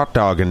first hot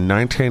dog in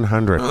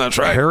 1900. Oh, that's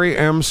right. Harry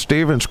M.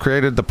 Stevens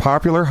created the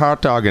popular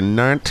hot dog in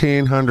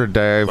 1900,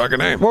 Dave. Fucking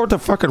name. What would the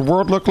fucking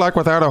world look like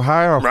without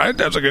Ohio? Right,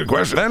 that's a good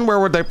question. Then where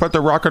would they put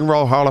the Rock and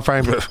Roll Hall of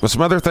Fame? With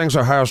some other things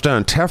Ohio's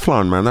done.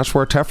 Teflon, man. That's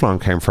where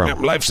Teflon came from. Yeah,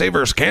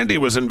 Lifesavers candy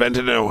was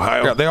invented in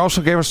Ohio. Yeah, they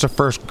also gave us the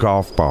first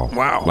golf ball.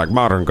 Wow. Like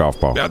modern golf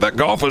ball. Yeah, that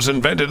golf was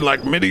invented in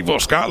like medieval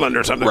Scotland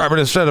or something. Right, but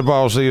instead of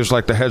balls, they used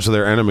like the heads of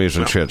their enemies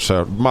and shit.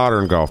 So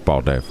modern golf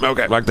ball, Dave.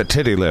 Okay. Like the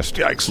titty list.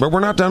 Yikes. But we're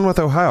not done with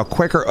Ohio.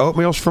 Quaker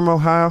oatmeal's from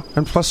Ohio,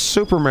 and plus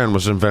Superman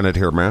was invented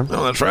here, man.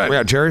 Oh, that's right.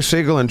 Yeah, Jerry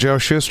Siegel and Joe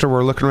Shuster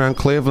were looking around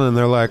Cleveland, and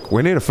they're like,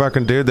 we need a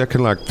fucking dude that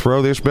can,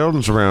 throw these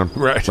buildings around.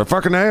 Right. But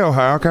fucking A,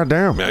 Ohio,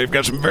 goddamn. Yeah, you've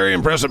got some very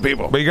impressive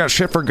people. But you got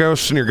shit for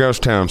ghosts in your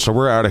ghost town, so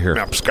we're out of here.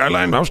 Yeah,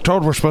 Skyline. I was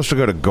told we're supposed to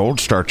go to Gold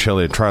Star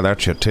Chili and try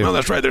that shit, too. Oh,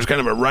 that's right. There's kind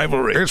of a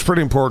rivalry. It's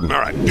pretty important. All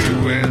right.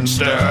 Doing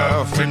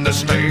stuff in the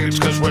States,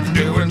 cause we're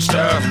doing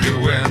stuff,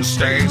 doing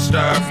state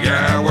stuff.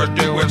 Yeah, we're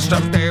doing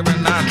stuff, Dave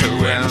and I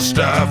doing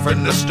stuff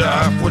in the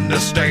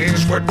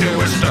States. We're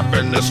doing stuff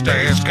in the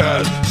States,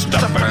 cause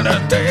stuff in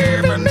the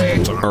Dave and me.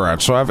 All right,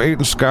 so I've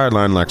eaten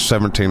Skyline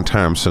 17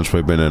 times since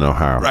we've been in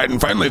Ohio. Right, and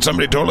finally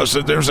somebody told us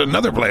that there's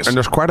another place. And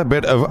there's quite a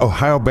bit of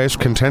Ohio-based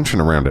contention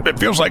around it. It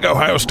feels like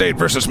Ohio State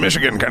versus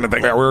Michigan kind of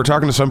thing. Yeah, we were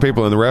talking to some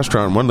people in the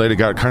restaurant, and one lady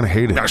got kind of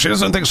heated. Now, she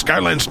doesn't think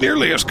Skyline's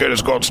nearly as good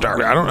as Gold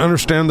Star. I don't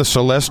understand the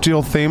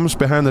celestial themes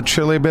behind the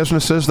chili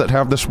businesses that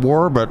have this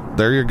war, but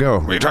there you go. go.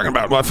 What are you talking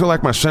about? Well, I feel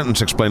like my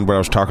sentence explained what I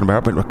was talking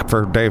about, but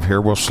for Dave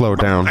here, we'll slow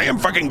down. I am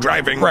fucking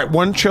driving. Right,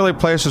 one chilly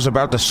place is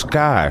about the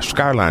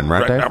skyline,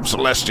 right, Dave? I'm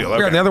celestial.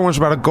 Okay. Yeah, the other one's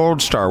about a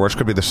gold star, which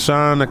could be the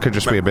sun. It could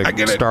just be a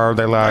big star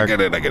they like. I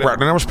get it. Right,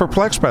 and I was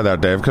perplexed by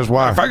that, Dave, because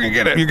why? I fucking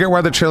get it. You get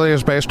why the chili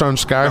is based on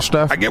sky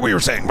stuff? I get what you were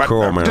saying, but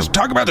cool, man. Just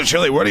talk about the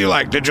chili. What do you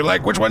like?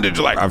 Which one did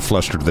you like? I've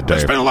flustered the Dave.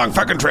 It's been a long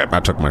fucking trip. I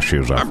took my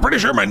shoes off. I'm pretty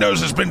sure my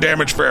nose has been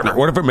damaged forever.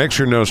 What if it makes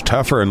your nose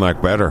tougher and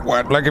better?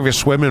 What? Like if you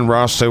swim in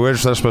raw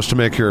sewage, that's supposed to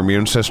make your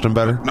immune system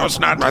better? No, it's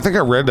not. I think I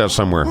read that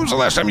somewhere. When was the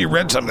last time you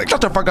read something?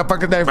 Shut the fuck up,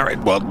 fucking Dave. All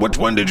right, well, which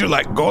one did you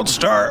like? Gold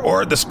Star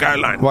or the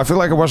Skyline? Well, I feel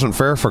like it wasn't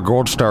fair for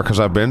Gold Star because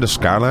I've been to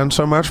Skyline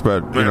so much,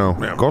 but,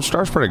 Gold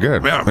Star's pretty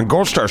good. Yeah. And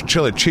Gold Star's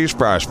chili cheese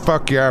fries.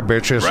 Fuck yeah,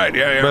 bitches. Right,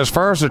 yeah. But as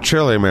far as the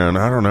chili, man,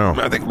 I don't know.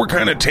 I think we're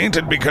kind of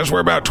tainted because we're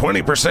about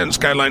 20%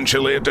 Skyline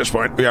chili at this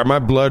point. Yeah, my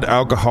blood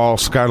alcohol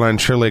Skyline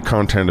chili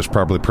content is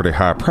probably pretty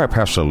high. Probably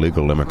past the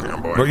legal limit. Oh,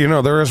 boy.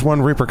 But, there is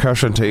one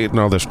repercussion to eating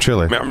all this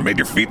chili. Man, made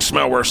your feet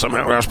smell worse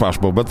somehow. That's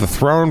possible, but the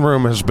throne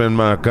room has been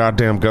my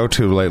goddamn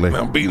go-to lately.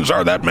 Well, beans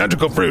are that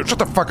magical fruit. Shut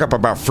the fuck up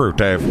about fruit,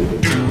 Dave.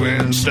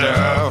 Doing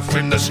stuff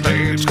in the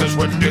States, cause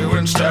we're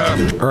doing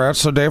stuff. All right,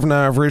 so Dave and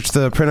I have reached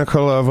the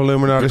pinnacle of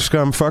Illuminati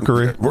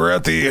scumfuckery. We're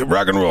at the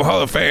Rock and Roll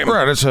Hall of Fame.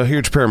 Right, it's a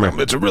huge pyramid.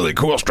 It's a really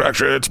cool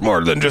structure. It's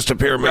more than just a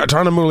pyramid.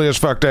 Tanamuli as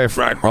fuck, Dave.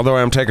 Right. Although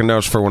I am taking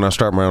notes for when I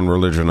start my own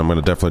religion, I'm going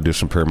to definitely do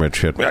some pyramid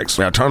shit. Yikes.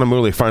 Yeah,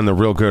 Tanamuli find the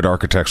real good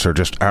architects are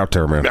just out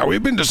there, man. Now,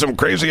 we've been to some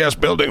crazy-ass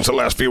buildings the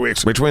last few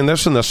weeks. Between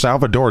this and the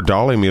Salvador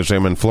Dali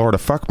Museum in Florida,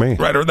 fuck me.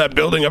 Right, or that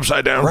building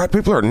upside down. Right,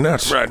 people are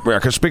nuts. Right. Yeah,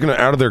 because speaking of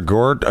out of their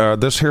gourd,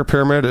 this here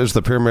pyramid is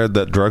the pyramid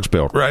that drugs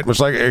built. Right. It's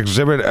like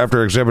exhibit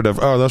after exhibit of,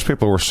 those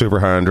people were super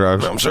high on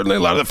drugs. Well, certainly a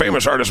lot of the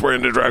famous artists were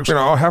into drugs.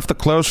 Half the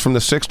clothes from the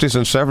 60s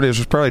and 70s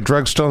was probably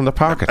drugs still in the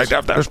pockets. I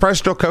doubt that. There's probably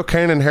still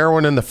cocaine and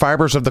heroin in the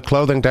fibers of the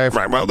clothing, Dave.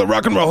 Right, well, the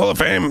Rock and Roll Hall of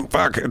Fame,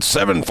 it's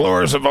 7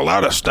 floors of a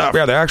lot of stuff.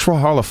 Yeah, the actual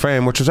Hall of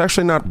Fame, which is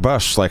actually not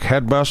busts, like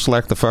head busts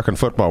like the fucking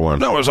football one.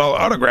 No, it was all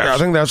autographs. Yeah, I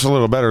think that's a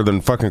little better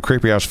than fucking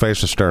creepy-ass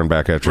faces staring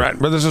back at you. Right.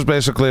 But this is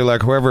basically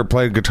like whoever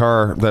played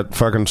guitar that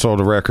fucking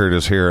sold a record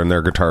is here and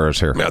their guitar is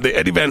here. Now, the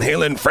Eddie Van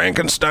Halen,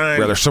 Frankenstein.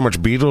 Yeah, there's so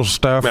much Beatles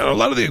stuff. Man, a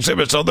lot of the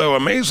exhibits, although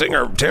amazing,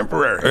 are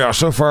temporary. Yeah,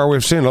 so far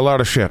we've seen a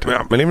lot of shit.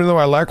 Yeah. And even though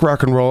I like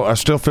rock and roll, I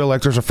still feel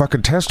like there's a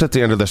fucking test at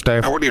the end of this,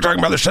 Dave. Now, what are you talking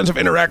about? There's tons of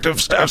interactive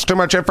stuff. That's too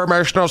much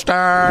informational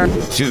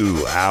stuff.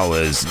 2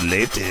 hours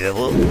later.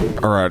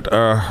 All right,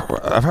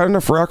 I've had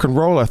enough rock and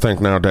roll, I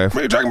think, now, Dave.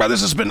 What are you talking about?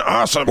 This has been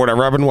awesome.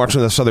 Whatever, I've been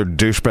watching this other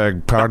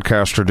douchebag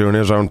podcaster doing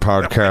his own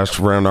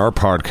podcast around our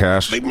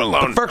podcast. Leave him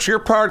alone. The fuck's your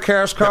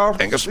podcast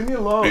called? Angus, leave me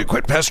alone. you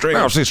quit pestering.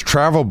 No, it's these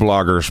travel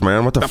bloggers,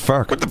 man. What the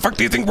fuck? What the fuck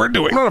do you think we're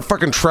doing? I'm not a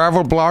fucking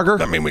travel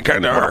blogger. I mean, we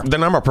kind of are.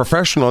 Then I'm a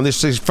professional, and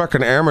these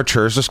fucking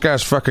amateurs. This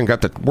guy's fucking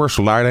got the worst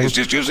lighting. He's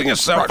just using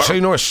his cell phone. So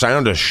you know his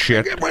sound is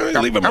shit. Why don't you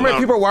leave him How many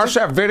alone? people watched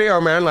that video,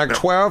 man? Like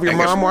 12? Your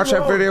Angus, mom watched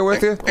that video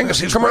with you? Angus,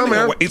 he's Come on, running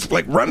man. away. He's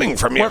like running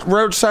from you. What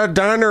roadside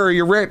diner are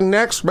you rating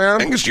next,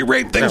 man? Angus, you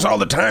rate things all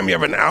the time. You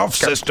have an ALF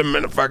system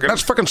and a fucking...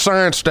 That's fucking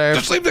science, Dave.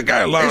 Just leave the guy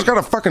alone. He's got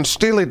a fucking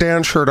Steely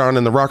Dan shirt on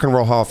in the Rock and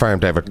Roll Hall of Fame,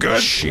 David.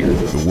 Good. Shit.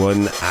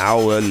 1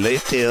 hour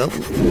later.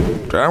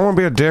 I don't want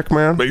to be a dick,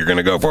 man. But you're going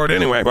to go for it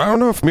anyway. Well, I don't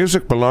know if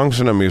music belongs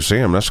in a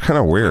museum. That's kind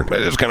of weird.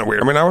 It is kind of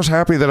weird. I mean, I was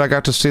happy that I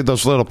got to see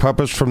those little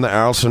puppets from the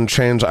Alice in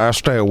Chains I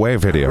Stay Away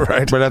video.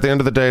 Right. But at the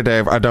end of the day,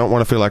 Dave, I don't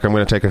want to feel like I'm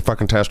going to take a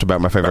fucking test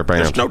about my favorite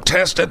band. There's no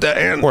test at the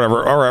end.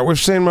 Whatever. All right, we've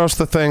seen most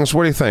of the things.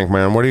 What do you think,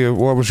 man?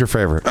 What was your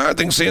favorite? I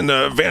think seeing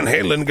the Van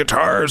Halen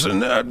guitars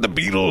and the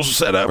Beatles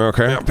set up.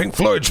 Okay. Yeah, Pink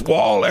Floyd's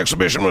wall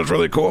exhibition was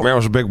really cool. Man, it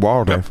was a big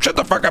wall, Dave. Shut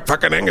the fuck up,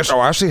 fucking Angus. Oh,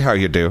 I see how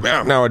you do.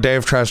 Yeah. Now, what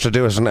Dave tries to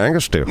do is an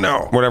Angus do.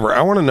 No. Whatever.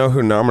 I want to know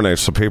who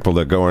nominates the people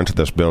that go into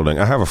this building.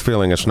 I have a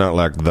feeling it's not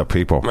like the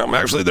people. Well,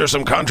 actually, there's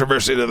some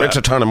controversy to that. It's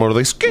a ton of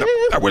motorly.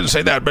 I wouldn't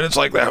say that, but it's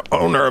like the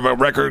owner of a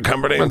record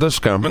company. And this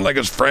scum. And like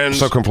his friends.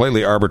 So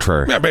completely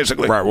arbitrary. Yeah,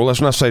 basically. Right, well,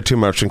 let's not say too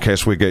much in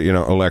case we get,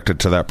 elected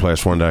to that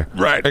place one day.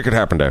 Right. It could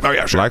happen, Dave. Oh,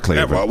 yeah, sure. Likely.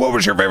 Yeah, even. well, what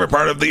was your favorite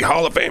part of the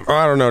Hall of Fame? Oh,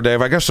 I don't know,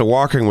 Dave. I guess the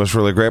walking was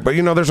really great, but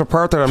there's a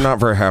part that I'm not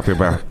very happy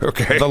about.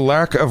 Okay. The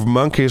lack of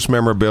Monkees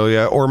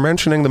memorabilia or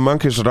mentioning the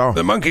Monkees at all.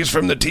 The Monkees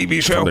from the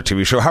TV show? From the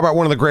TV show. How about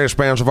one of the greatest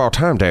bands of all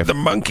time, Dave? The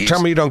Monkees?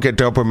 Tell me you don't get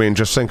dopamine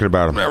just thinking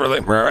about them. Not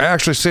really.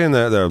 Actually, seeing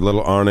the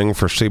little awning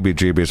for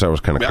CBGBs, that was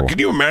kind of cool. Can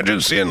you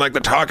imagine seeing like the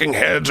Talking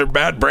Heads or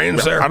Bad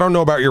Brains there? I don't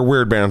know about your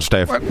weird bands,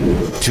 Dave. What?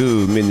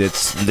 2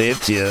 minutes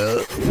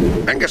later.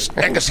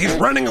 Angus, he's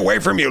running away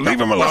from you.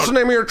 Leave him alone. What's the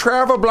name of your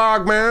travel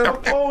blog, man?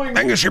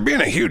 Angus, you're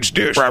being a huge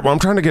douche. Right, well, I'm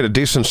trying to get a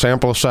decent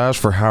sample size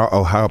for how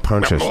Ohio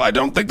punches. Well, I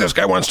don't think this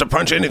guy wants to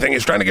punch anything.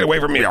 He's trying to get away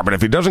from you. Yeah, but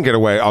if he doesn't get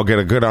away, I'll get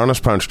a good,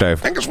 honest punch,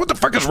 Dave. Angus, what the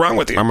fuck is wrong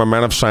with you? I'm a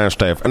man of science,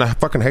 Dave, and I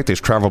fucking hate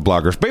these travel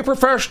bloggers. Be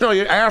professional,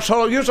 you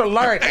asshole. Use a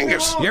light.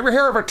 Angus. You ever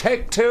hear of a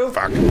take two?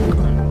 Fuck.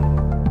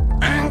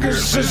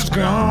 Angus is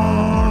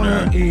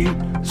gonna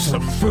eat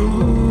some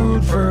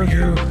food for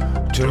you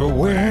to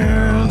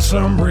win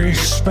some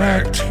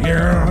respect,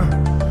 yeah.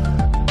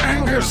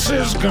 Angus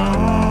is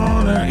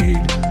gonna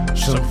eat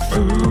some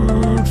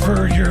food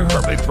for you.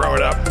 Probably throw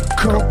it up.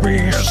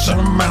 Copious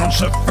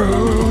amounts of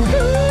food.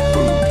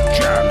 Food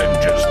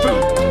challenges.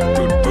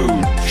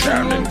 Food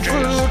challenges.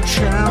 Food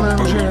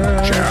challenges.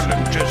 Food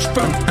challenges.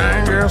 Food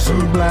Angus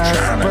and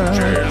Blackburn.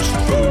 challenges.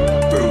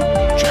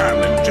 Food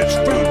challenges.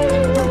 Food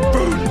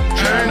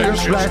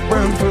Angus challenges.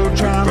 Blackburn food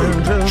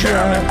challenges.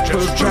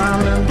 Food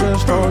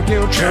challenges for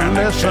you to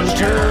listen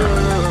to.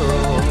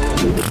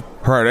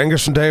 All right,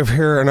 Angus and Dave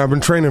here, and I've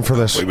been training for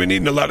this. We've been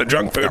eating a lot of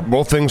junk food.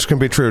 Both things can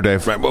be true,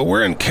 Dave. Right, well,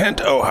 we're in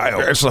Kent, Ohio.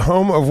 It's the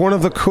home of one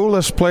of the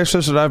coolest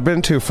places that I've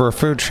been to for a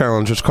food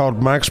challenge. It's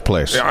called Mike's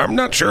Place. Yeah, I'm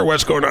not sure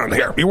what's going on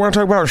here. You want to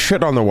talk about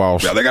shit on the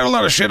walls? Yeah, they got a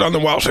lot of shit on the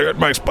walls here at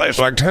Mike's Place.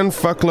 Like 10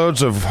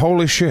 fuckloads of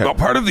holy shit. Well,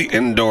 part of the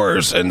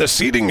indoors and the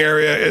seating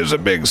area is a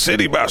big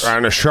city bus.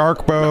 And a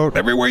shark boat.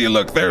 Everywhere you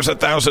look, there's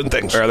 1,000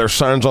 things. Yeah, there's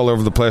signs all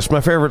over the place. My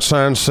favorite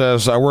sign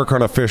says, I work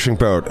on a fishing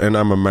boat, and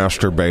I'm a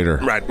masturbator.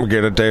 Right. We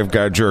get it, Dave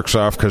guy jerks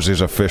off because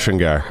he's a fishing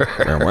guy.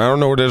 Yeah, well, I don't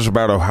know what it is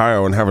about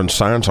Ohio and having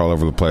signs all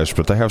over the place,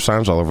 but they have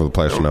signs all over the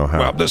place in Ohio.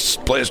 Well, this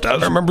place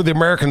does. Remember the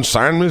American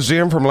Sign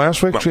Museum from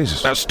last week?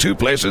 Jesus. That's 2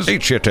 places.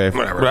 Eat shit, Dave.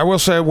 Whatever. But I will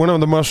say one of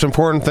the most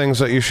important things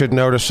that you should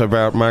notice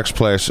about Mike's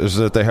Place is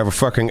that they have a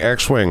fucking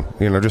X-Wing,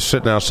 just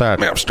sitting outside.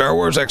 Yeah, Star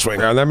Wars X-Wing.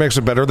 Yeah, that makes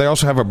it better. They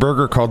also have a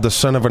burger called the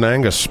Son of an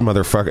Angus,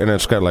 motherfucker, and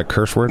it's got like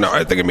curse words. No,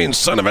 I think it means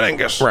son of an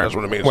Angus. Right. That's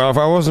what it means. Well, if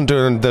I wasn't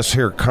doing this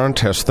here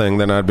contest thing,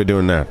 then I'd be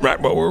doing that. Right,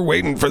 well, we're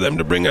waiting for them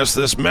to bring us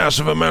this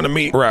massive amount of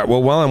meat. Right,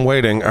 well, while I'm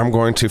waiting, I'm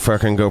going to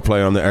fucking go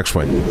play on the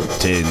X-Wing.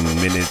 10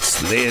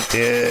 minutes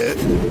later.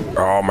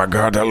 Oh my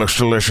god, that looks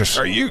delicious.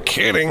 Are you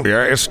kidding?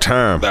 Yeah, it's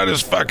time. That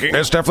is fucking...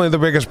 It's definitely the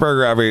biggest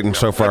burger I've eaten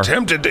so far.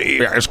 Attempted to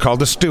eat. Yeah, it's called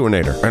the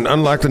Stewinator. And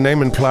unlike the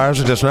name implies,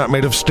 it is not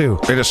made of stew.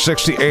 It is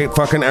 68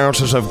 fucking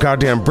ounces of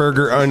goddamn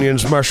burger,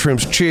 onions,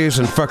 mushrooms, cheese,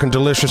 and fucking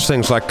delicious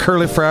things like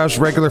curly fries,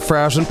 regular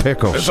fries, and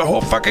pickles. There's a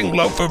whole fucking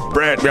loaf of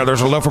bread. Yeah,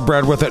 there's a loaf of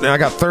bread with it, and I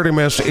got 30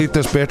 minutes to eat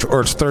this bitch,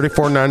 or it's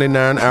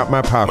 $34.99 out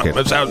my pocket.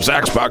 It's out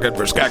Zach's pocket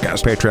for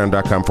SKATCAST.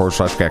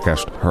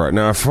 Patreon.com/SKATCAST. All right,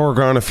 now I've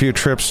foregone a few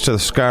trips to the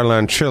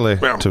Skyline Chili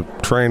Yeah. to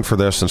train for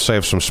this and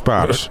save some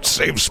spots.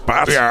 Save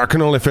spots? Yeah, I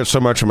can only fit so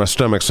much in my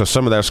stomach, so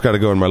some of that's got to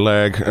go in my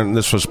leg, and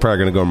this was probably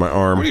going to go in my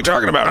arm. What are you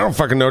talking about? I don't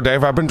fucking know,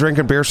 Dave. I've been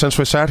drinking beer since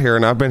we sat here,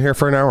 and I've been here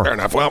for an hour. Fair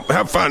enough. Well,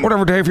 have fun.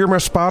 Whatever, Dave. You're my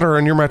spotter,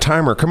 and you're my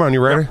timer. Come on,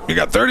 you ready? You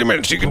got 30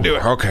 minutes. You can do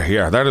it. Okay,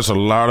 yeah, that is a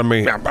lot of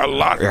meat. Yeah, a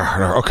lot.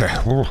 Yeah, okay.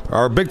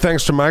 Our big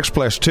thanks to Mike's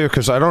Place, too,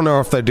 because I don't know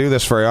if they do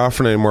this very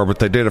often anymore, but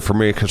they did it for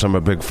me because I'm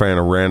a big fan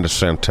of Randa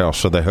Santel,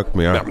 so they hooked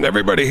me up. Yeah,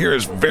 everybody here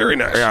is very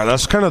nice. Yeah,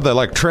 that's kind of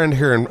the trend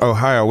here in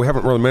Ohio. We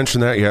haven't really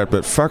mentioned that yet,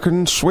 but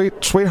fucking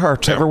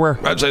sweethearts everywhere.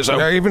 I'd say so.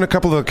 Yeah, even a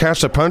couple of the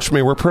cats that punched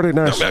me were pretty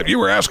nice. No, you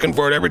were asking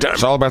for it every time.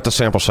 It's all about the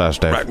sample size,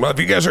 Dave. Right. Well, if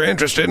you guys are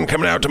interested in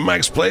coming out to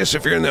Mike's Place,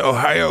 if you're in the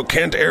Ohio,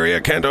 Kent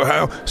area, Kent,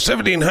 Ohio,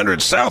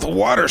 1700 South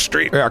Water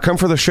Street. Yeah, come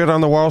for the shit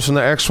on the walls and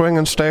the X-Wing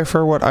and stay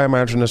for what I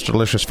imagine is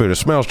delicious food. It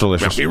smells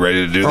delicious. Be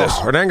ready to do this.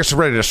 And Angus is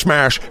ready to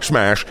smash,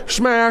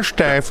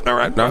 Dave. All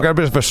right. Now, I've got a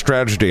bit of a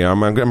strategy. I'm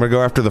going to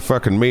go after the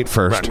fucking meat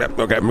first. Right.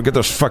 Okay. I'm going to get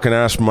those fucking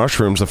ass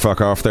mushrooms the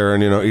fuck off there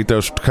and, eat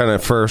those kind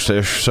of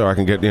first-ish so I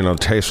can get, the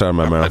taste out of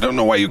my I mouth. don't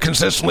know why you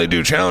consistently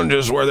do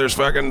challenges where there's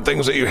fucking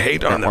things that you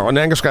hate on them. Well, an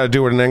Angus got to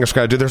do what an Angus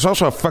got to do. There's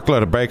also a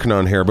fuckload of bacon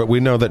on here, but we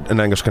know that an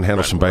Angus can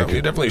handle some bacon.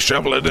 You definitely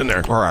shovel it in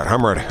there. All right,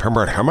 I'm ready.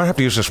 I might have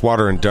to use this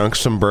water and dunk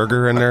some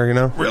burger in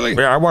there, Really?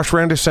 Yeah, I watched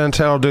Randy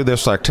Santel do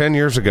this like 10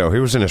 years ago. He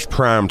was in his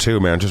prime, too,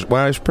 man. He's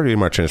pretty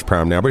much in his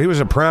prime now, but he was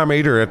a prime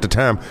eater at the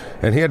time,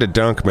 and he had to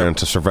dunk, man,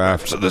 to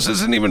survive. So this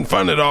isn't even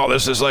fun at all.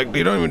 This is like,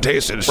 you don't even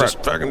taste it. It's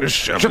just fucking just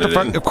shoving it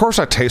in. Of course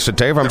I taste it,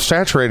 Dave. I'm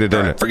saturated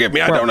in it. Forgive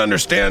me, I don't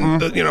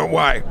understand,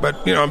 why,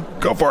 but,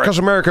 go for it. Because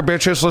America,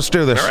 bitches, let's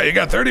do this. All right, you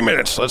got 30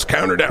 minutes. Let's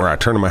count her down. All right,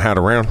 turning my hat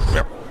around.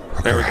 Yep.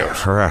 There we go.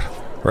 All right.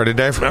 Ready,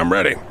 Dave? I'm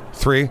ready.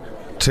 3,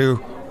 2,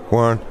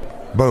 1,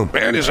 boom.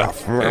 And he's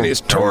off. And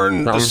he's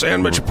torn the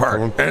sandwich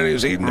apart. And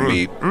he's eating the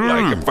meat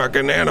like a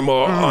fucking animal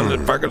on the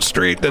fucking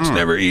street that's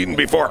never eaten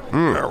before.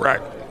 All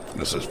right.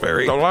 This is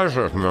very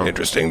delicious, man.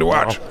 Interesting to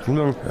watch.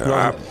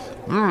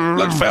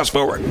 Let's fast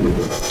forward.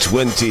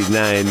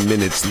 29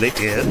 minutes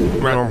later.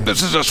 Right.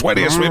 This is the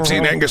sweatiest we've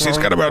seen Angus. He's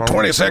got about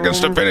 20 seconds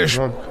to finish.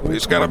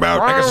 He's got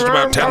about, I guess it's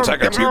about 10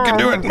 seconds. You can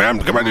do it, ma'am.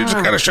 Come on, you just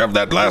gotta shove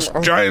that last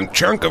giant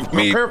chunk of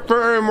meat. I can't fit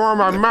any more in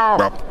my mouth.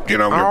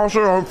 Well, I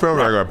also don't feel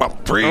very good. Well,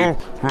 3,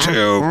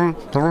 2,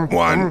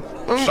 1.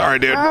 Sorry,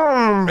 dude.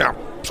 Yeah.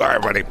 Sorry,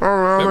 buddy. It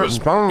was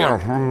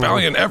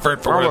valiant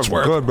effort for what it's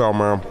worth. Good, though,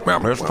 man.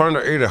 Well, it's fun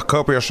to eat a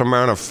copious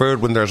amount of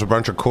food when there's a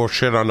bunch of cool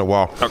shit on the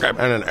wall. Okay. And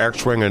an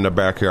X-Wing in the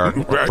backyard.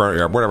 Right. Front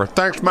yard, whatever.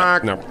 Thanks,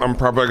 Mike. No, I'm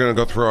probably going to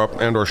go throw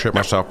up and or shit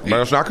myself. But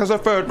it's not because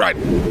of food. Right.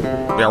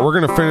 Yeah, we're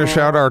going to finish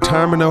out our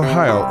time in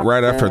Ohio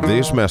right after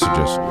these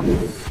messages.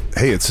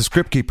 Hey, it's the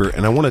Script Keeper,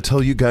 and I want to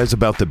tell you guys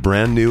about the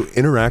brand new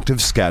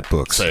interactive scat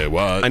books. Say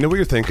what? I know what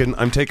you're thinking.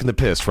 I'm taking the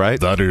piss, right?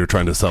 That or you're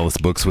trying to sell us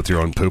books with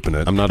your own poop in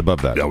it. I'm not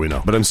above that. Yeah, we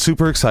know. But I'm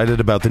super excited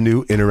about the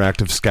new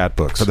interactive scat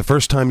books. For the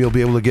first time, you'll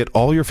be able to get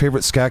all your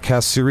favorite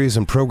SKATCAST series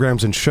and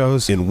programs and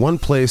shows in one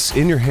place,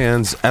 in your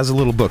hands, as a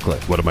little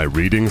booklet. What am I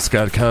reading,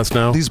 SKATCAST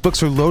now? These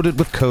books are loaded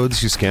with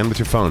codes you scan with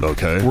your phone.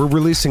 Okay. We're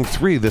releasing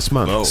 3 this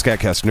month. Oh.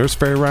 SKATCAST Nurse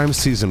Fairy Rhymes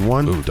Season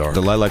 1. Ooh, dark.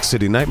 The Lilac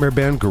City Nightmare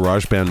Band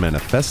Garage Band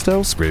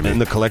Manifesto. Screaming.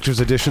 And the Collector's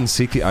Edition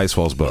Seek the Ice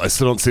Walls book. I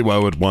still don't see why I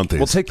would want these.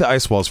 Well, take the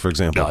Ice Walls, for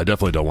example. Yeah, I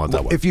definitely don't want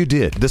that one. If you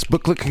did, this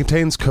booklet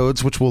contains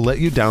codes which will let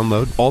you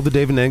download all the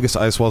Dave and Angus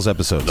Ice Walls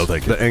episodes. No,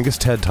 thank you. The Angus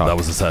TED Talk. That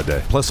was a sad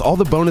day. Plus all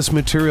the bonus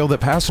material that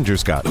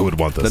passengers got. Who would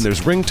want this? Then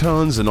there's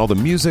ringtones and all the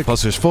music.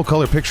 Plus there's full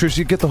color pictures.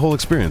 You get the whole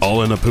experience.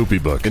 All in a poopy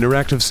book.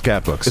 Interactive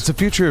scat books. It's the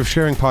future of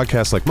sharing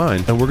podcasts like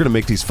mine, and we're going to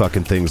make these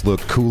fucking things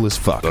look cool as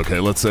fuck. Okay,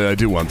 let's say I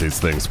do want these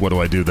things. What do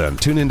I do then?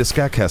 Tune in to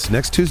SKATCAST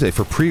next Tuesday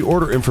for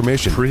pre-order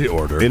information.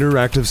 Pre-order?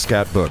 Interactive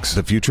scat books.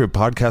 The future of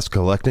podcast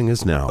collecting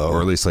is now.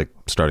 Or at least like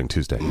starting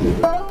Tuesday.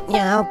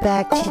 Now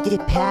back to the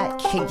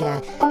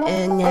Patria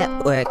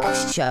Network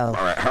show.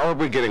 All right, how are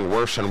we getting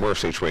worse and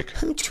worse each week?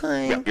 I'm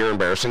trying. You're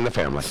embarrassing the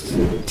family.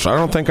 So I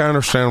don't think I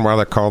understand why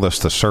they call this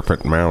the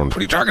Serpent Mound. What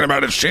are you talking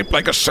about? It's shaped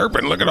like a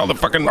serpent. Look at all the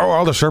fucking... Oh,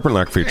 all the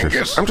serpent-like features.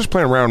 Yes. I'm just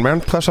playing around,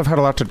 man. Plus, I've had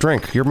a lot to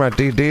drink. You're my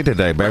DD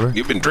today, baby.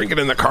 You've been drinking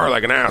in the car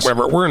like an ass.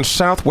 Whatever. We're in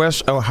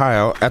Southwest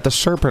Ohio at the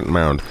Serpent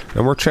Mound,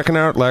 and we're checking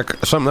out like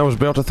something that was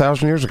built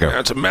 1,000 years ago.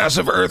 It's a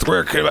massive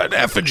earthwork, an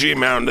effigy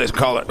mound, they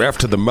call it. F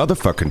to the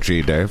motherfucking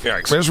G, Dave.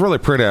 Yikes. It's really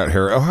pretty out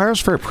here.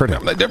 Ohio's very pretty.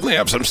 They definitely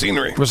have some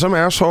scenery. But some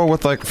asshole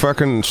with like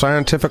fucking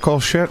scientifical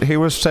shit, he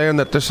was saying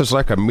that this is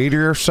like a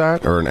meteor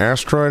site or an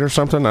asteroid or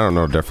something. I don't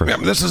know different.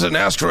 Yeah, this is an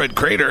asteroid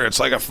crater. It's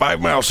like a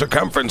 5-mile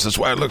circumference. That's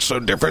why it looks so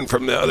different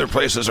from the other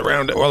places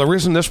around it. Well, the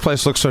reason this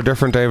place looks so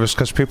different, Dave, is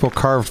because people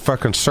carved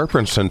fucking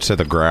serpents into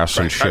the grass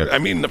and shit. I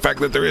mean, the fact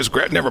that there is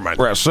never mind.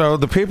 Right, so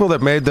the people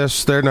that made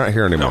this, they're not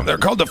here anymore. No, they're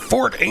called the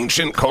Fort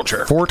Ancient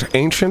Culture. Fort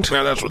Ancient?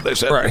 Yeah, that's what they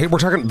said. Right, we're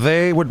talking,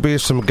 they would be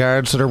some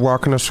guides that are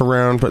walking us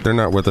around, but they're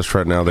not with us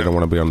right now. They don't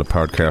want to be on the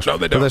podcast. No,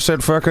 they don't. But they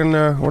said fucking,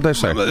 what'd they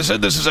say? They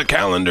said this is a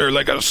calendar,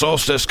 like a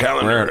solstice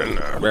calendar, and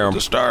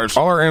the stars.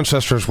 All our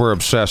ancestors were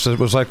obsessed. It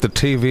was like the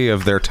TV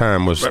of their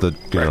time was the,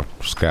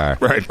 sky.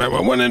 Right.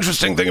 Well, one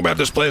interesting thing about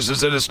this place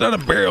is that it's not a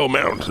burial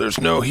mound. There's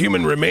no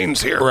human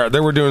remains here. Right, they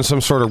were doing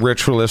some sort of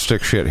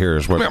ritualistic shit here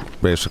is what,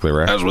 basically,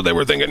 right? That's what they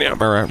were thinking, yeah.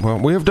 All right, well,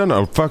 we have done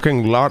a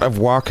fucking lot of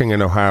walking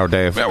in Ohio,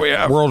 Dave. Yeah, we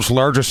have. World's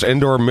largest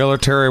indoor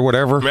military,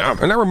 whatever. Yeah.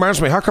 And that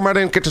reminds me, how come I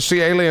didn't get to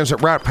see aliens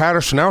at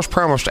Wright-Patterson? I was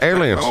promised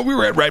aliens. Oh, we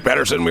were at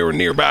Wright-Patterson. We were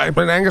nearby.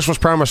 But Angus was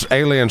promised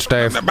aliens,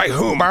 Dave. By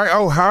whom? By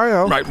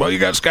Ohio. Right, well, you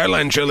got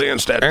Skyline Chili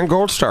instead. And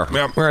Gold Star.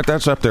 Yeah. All right,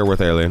 that's up there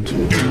with aliens.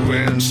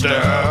 Doing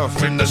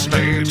stuff in the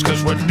States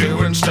because we're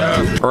doing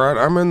stuff. All right,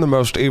 I'm in the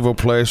most evil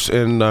place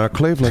in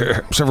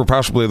Cleveland. Except for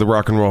possibly the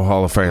Rock and Roll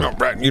Hall of Fame. Oh,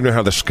 right. You know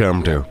how the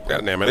scum do.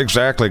 God damn it.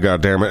 Exactly,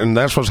 goddammit. And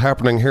that's what's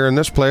happening here in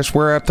this place.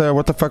 We're at the,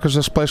 what the fuck is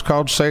this place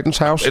called? Satan's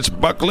House? It's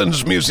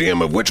Buckland's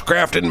Museum of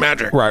Witchcraft and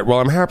Magic. Right, well,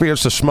 I'm happy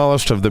it's the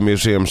smallest of the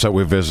museums that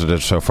we've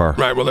visited so far.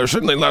 Right, well, there's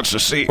certainly lots to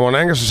see. Well, and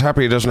Angus is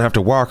happy he doesn't have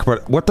to walk,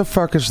 but what the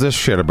fuck is this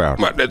shit about?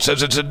 What, it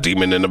says it's a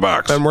demon in a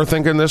box. And we're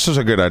thinking this is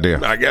a good idea.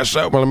 I guess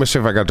so. Well, let me see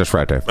if I got this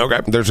right, Dave.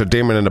 Okay. There's a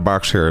demon in the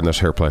box here in this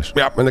here place.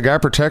 Yep. And the guy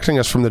protecting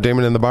us from the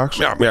demon in the box?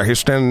 Yep. Yeah, he's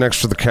standing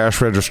next to the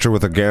cash register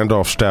with a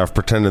Gandalf staff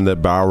pretending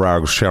that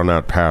Balrogs shall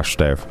not pass,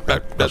 Dave.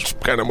 That's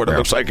kind of what it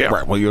looks like, yeah.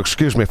 Right, well, you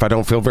excuse me if I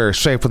don't feel very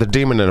safe with a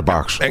demon in a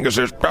box. Angus,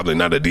 there's probably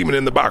not a demon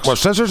in the box. Well, it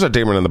says there's a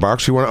demon in the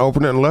box. You want to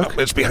open it and look?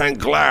 It's behind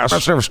glass.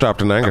 That's never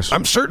stopped an Angus.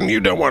 I'm certain you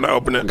don't want to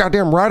open it.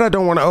 Goddamn right I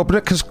don't want to open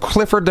it because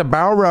Clifford the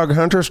Balrog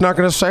Hunter's not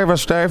going to save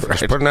us, Dave.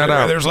 Just putting that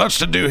out. There's lots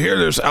to do here.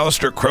 There's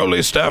Aleister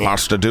Crowley stuff.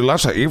 Lots to do.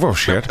 Lots of evil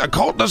shit. A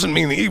cult doesn't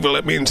mean evil.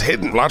 It means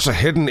hidden. Lots of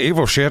hidden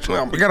evil shit.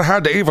 Well, we gotta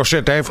hide the evil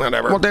shit, Dave.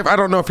 Whatever. Well, Dave, I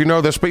don't know if you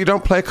know this, but you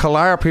don't play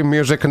calliope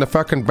music in the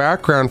fucking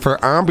background for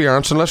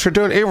ambiance unless you're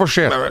doing evil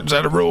shit. All right, is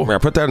that a rule? Yeah,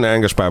 put that in the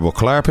Angus Bible.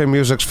 Calliope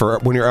music's for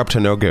when you're up to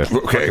no good.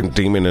 Okay. Fucking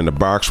demon in a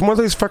box. One of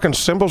these fucking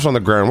symbols on the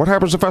ground. What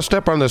happens if I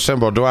step on this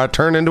symbol? Do I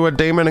turn into a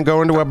demon and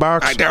go into a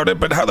box? I doubt it,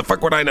 but how the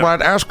fuck would I know? Well,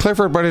 I'd ask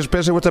Clifford, but he's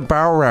busy with the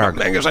Balrog.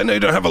 Angus, I know you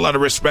don't have a lot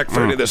of respect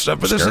for any of this stuff,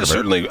 but this is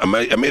certainly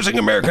amazing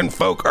American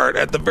folk art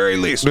at the very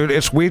least. Dude,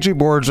 it's Ouija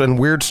boards and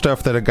weird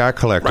stuff that a guy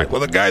collected. Right,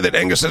 well, the guy that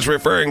Angus is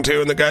referring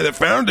to and the guy that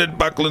founded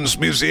Buckland's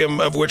Museum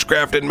of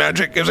Witchcraft and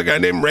Magic is a guy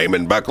named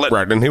Raymond Buckland.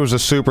 Right, and he was a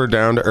super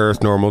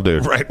down-to-earth normal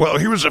dude. Right, well,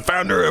 he was the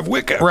founder of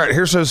Wicca. Right,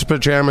 here's his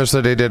pajamas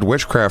that he did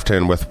witchcraft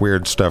in with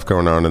weird stuff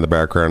going on in the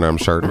background, I'm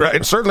certain.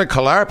 Right. Certainly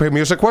calliope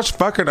music. What's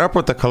fucking up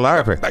with the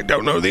calliope? I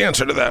don't know the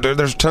answer to that. Dude,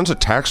 there's tons of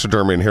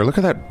taxidermy in here. Look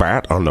at that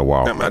bat on the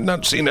wall. I've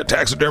not seen a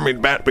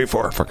taxidermied bat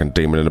before. Fucking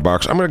demon in a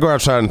box. I'm gonna go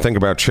outside and think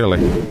about chili.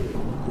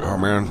 Oh,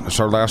 man.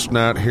 So last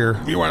night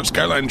here... You want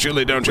Skyline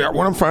chili, don't you? Yeah,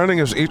 what I'm finding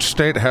is each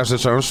state has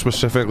its own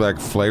specific, like,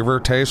 flavor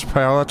taste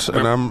palettes,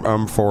 and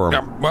I'm for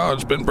them. Yeah, well,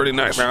 it's been pretty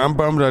nice. I'm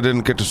bummed I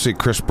didn't get to see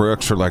Chris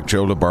Brooks or, like,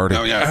 Joe Lombardi.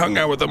 Oh, yeah, I hung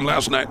out with them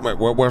last night. Wait,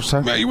 what's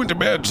that? Yeah, you went to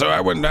bed, so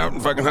I went out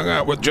and fucking hung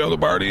out with Joe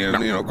Lombardi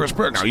and, Chris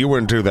Brooks. No, you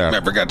wouldn't do that.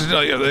 I forgot to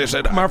tell you, they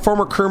said... My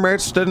former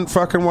crewmates didn't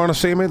fucking want to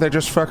see me. They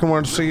just fucking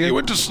wanted to see you. You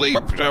went to sleep.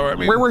 So, I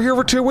mean, we were here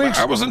for 2 weeks.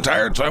 I wasn't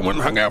tired, so I went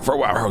and hung out for a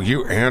while. Oh,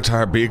 you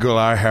anti-beagle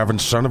eye having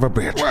son of a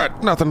bitch.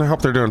 What? Nothing. I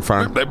hope they're doing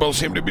fine. They both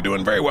seem to be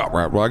doing very well.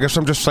 Right. Well, I guess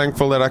I'm just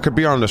thankful that I could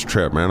be on this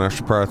trip, man. I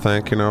should probably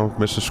thank,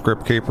 Mrs.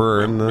 Script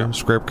Keeper and the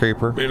Script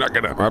Keeper. You're not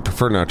gonna... I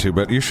prefer not to,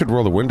 but you should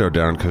roll the window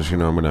down because, I'm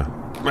gonna...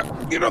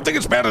 You don't think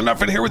it's bad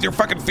enough in here with your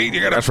fucking feet?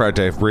 You gotta... That's right,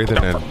 Dave. Breathe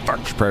it in.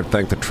 Should probably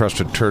thank the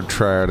trusted turd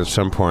triad at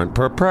some point.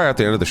 Probably at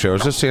the end of the show.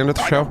 Is this the end of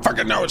the show? I don't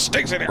fucking know. It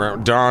stinks in here. Well,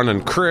 Don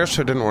and Chris,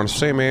 who didn't want to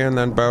see me, and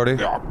then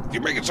Bodie. Oh,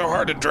 you make it so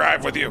hard to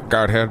drive with you.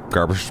 Godhead,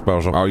 Garbage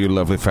Disposal, all you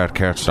lovely fat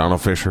cats,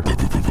 Donald Fisher,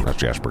 that's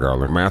Jasper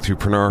Garland, Matthew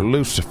Pernar,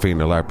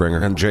 Lucifina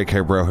Lightbringer, and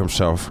J.K. Bro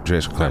himself,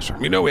 Jason Klasser.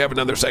 We have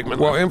another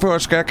segment. Well, info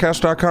at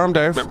SKATCAST.com,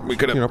 Dave. We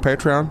could have...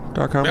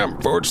 Patreon.com. Yeah,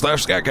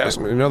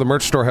 /SKATCAST. The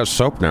merch store has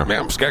soap now.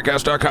 Yeah,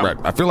 SKATCAST.com. Right.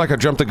 I feel like I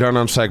jumped the gun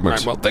on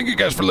segments. Right, well, thank you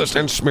guys for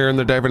listening. And smearing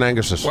the David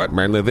Anguses. What?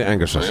 Mainly the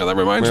Anguses. Yeah, that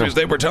reminds me,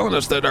 they were telling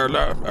us that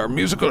our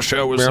musical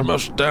show was the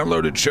most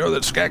downloaded show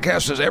that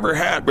SKATCAST has ever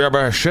had. Yeah,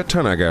 by a shit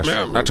ton, I guess.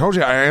 Yeah. I told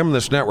you I am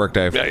this network,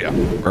 Dave. Yeah.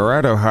 All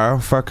right, Ohio.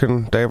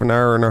 Fucking Dave and I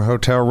are in a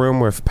hotel room.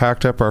 We've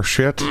packed up our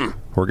shit.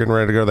 We're getting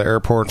ready to go to the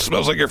airport. It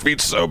smells like your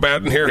feet's so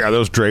bad in here. Yeah,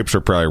 those drapes are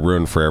probably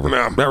ruined forever.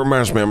 No. That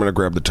reminds me, I'm going to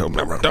grab the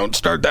Toblerone. Don't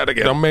start that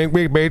again. Don't make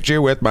me beat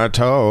you with my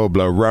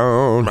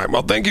Toblerone. Right,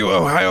 well, thank you,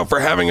 Ohio, for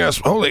having us.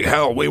 Holy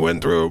hell, we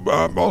went through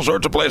all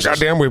sorts of places.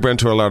 Goddamn, we've been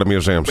to a lot of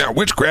museums. Yeah,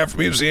 Witchcraft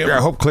Museum. Yeah,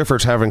 I hope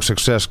Clifford's having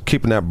success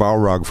keeping that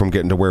Balrog from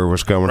getting to where he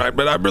was going. Right,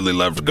 but I really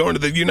loved going to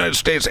the United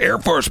States Air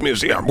Force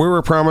Museum. We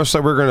were promised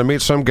that we were going to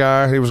meet some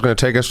guy. He was going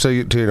to take us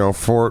to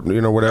Fort,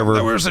 whatever.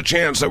 There was a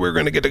chance that we were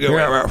going to get to go.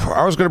 Yeah,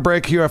 I was going to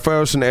break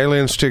UFOs and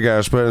aliens to you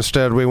guys, but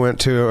instead we went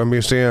to a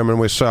museum and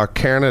we saw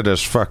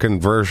Canada's fucking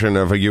version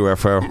of a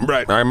UFO.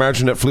 Right. I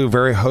imagine it flew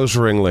very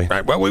hoseringly.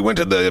 Right, well, we went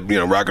to the,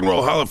 Rock and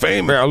Roll Hall of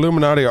Fame. Yeah,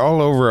 Illuminati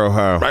all over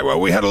Ohio. Right,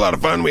 well, we had a lot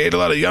of fun. We ate a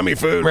lot of yummy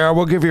food. Yeah,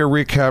 we'll give you a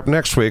recap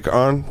next week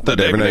on The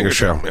David Angus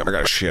Show. Yeah, I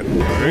got shit.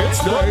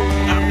 It's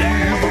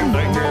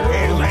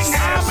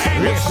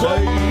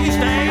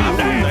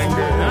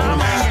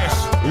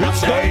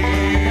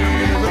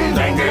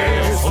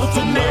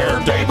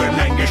David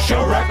Angus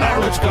Show right now.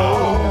 Let's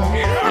go.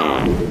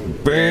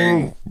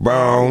 Bing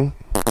bong.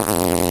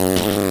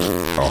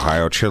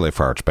 Ohio chili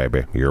farts,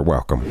 baby. You're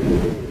welcome.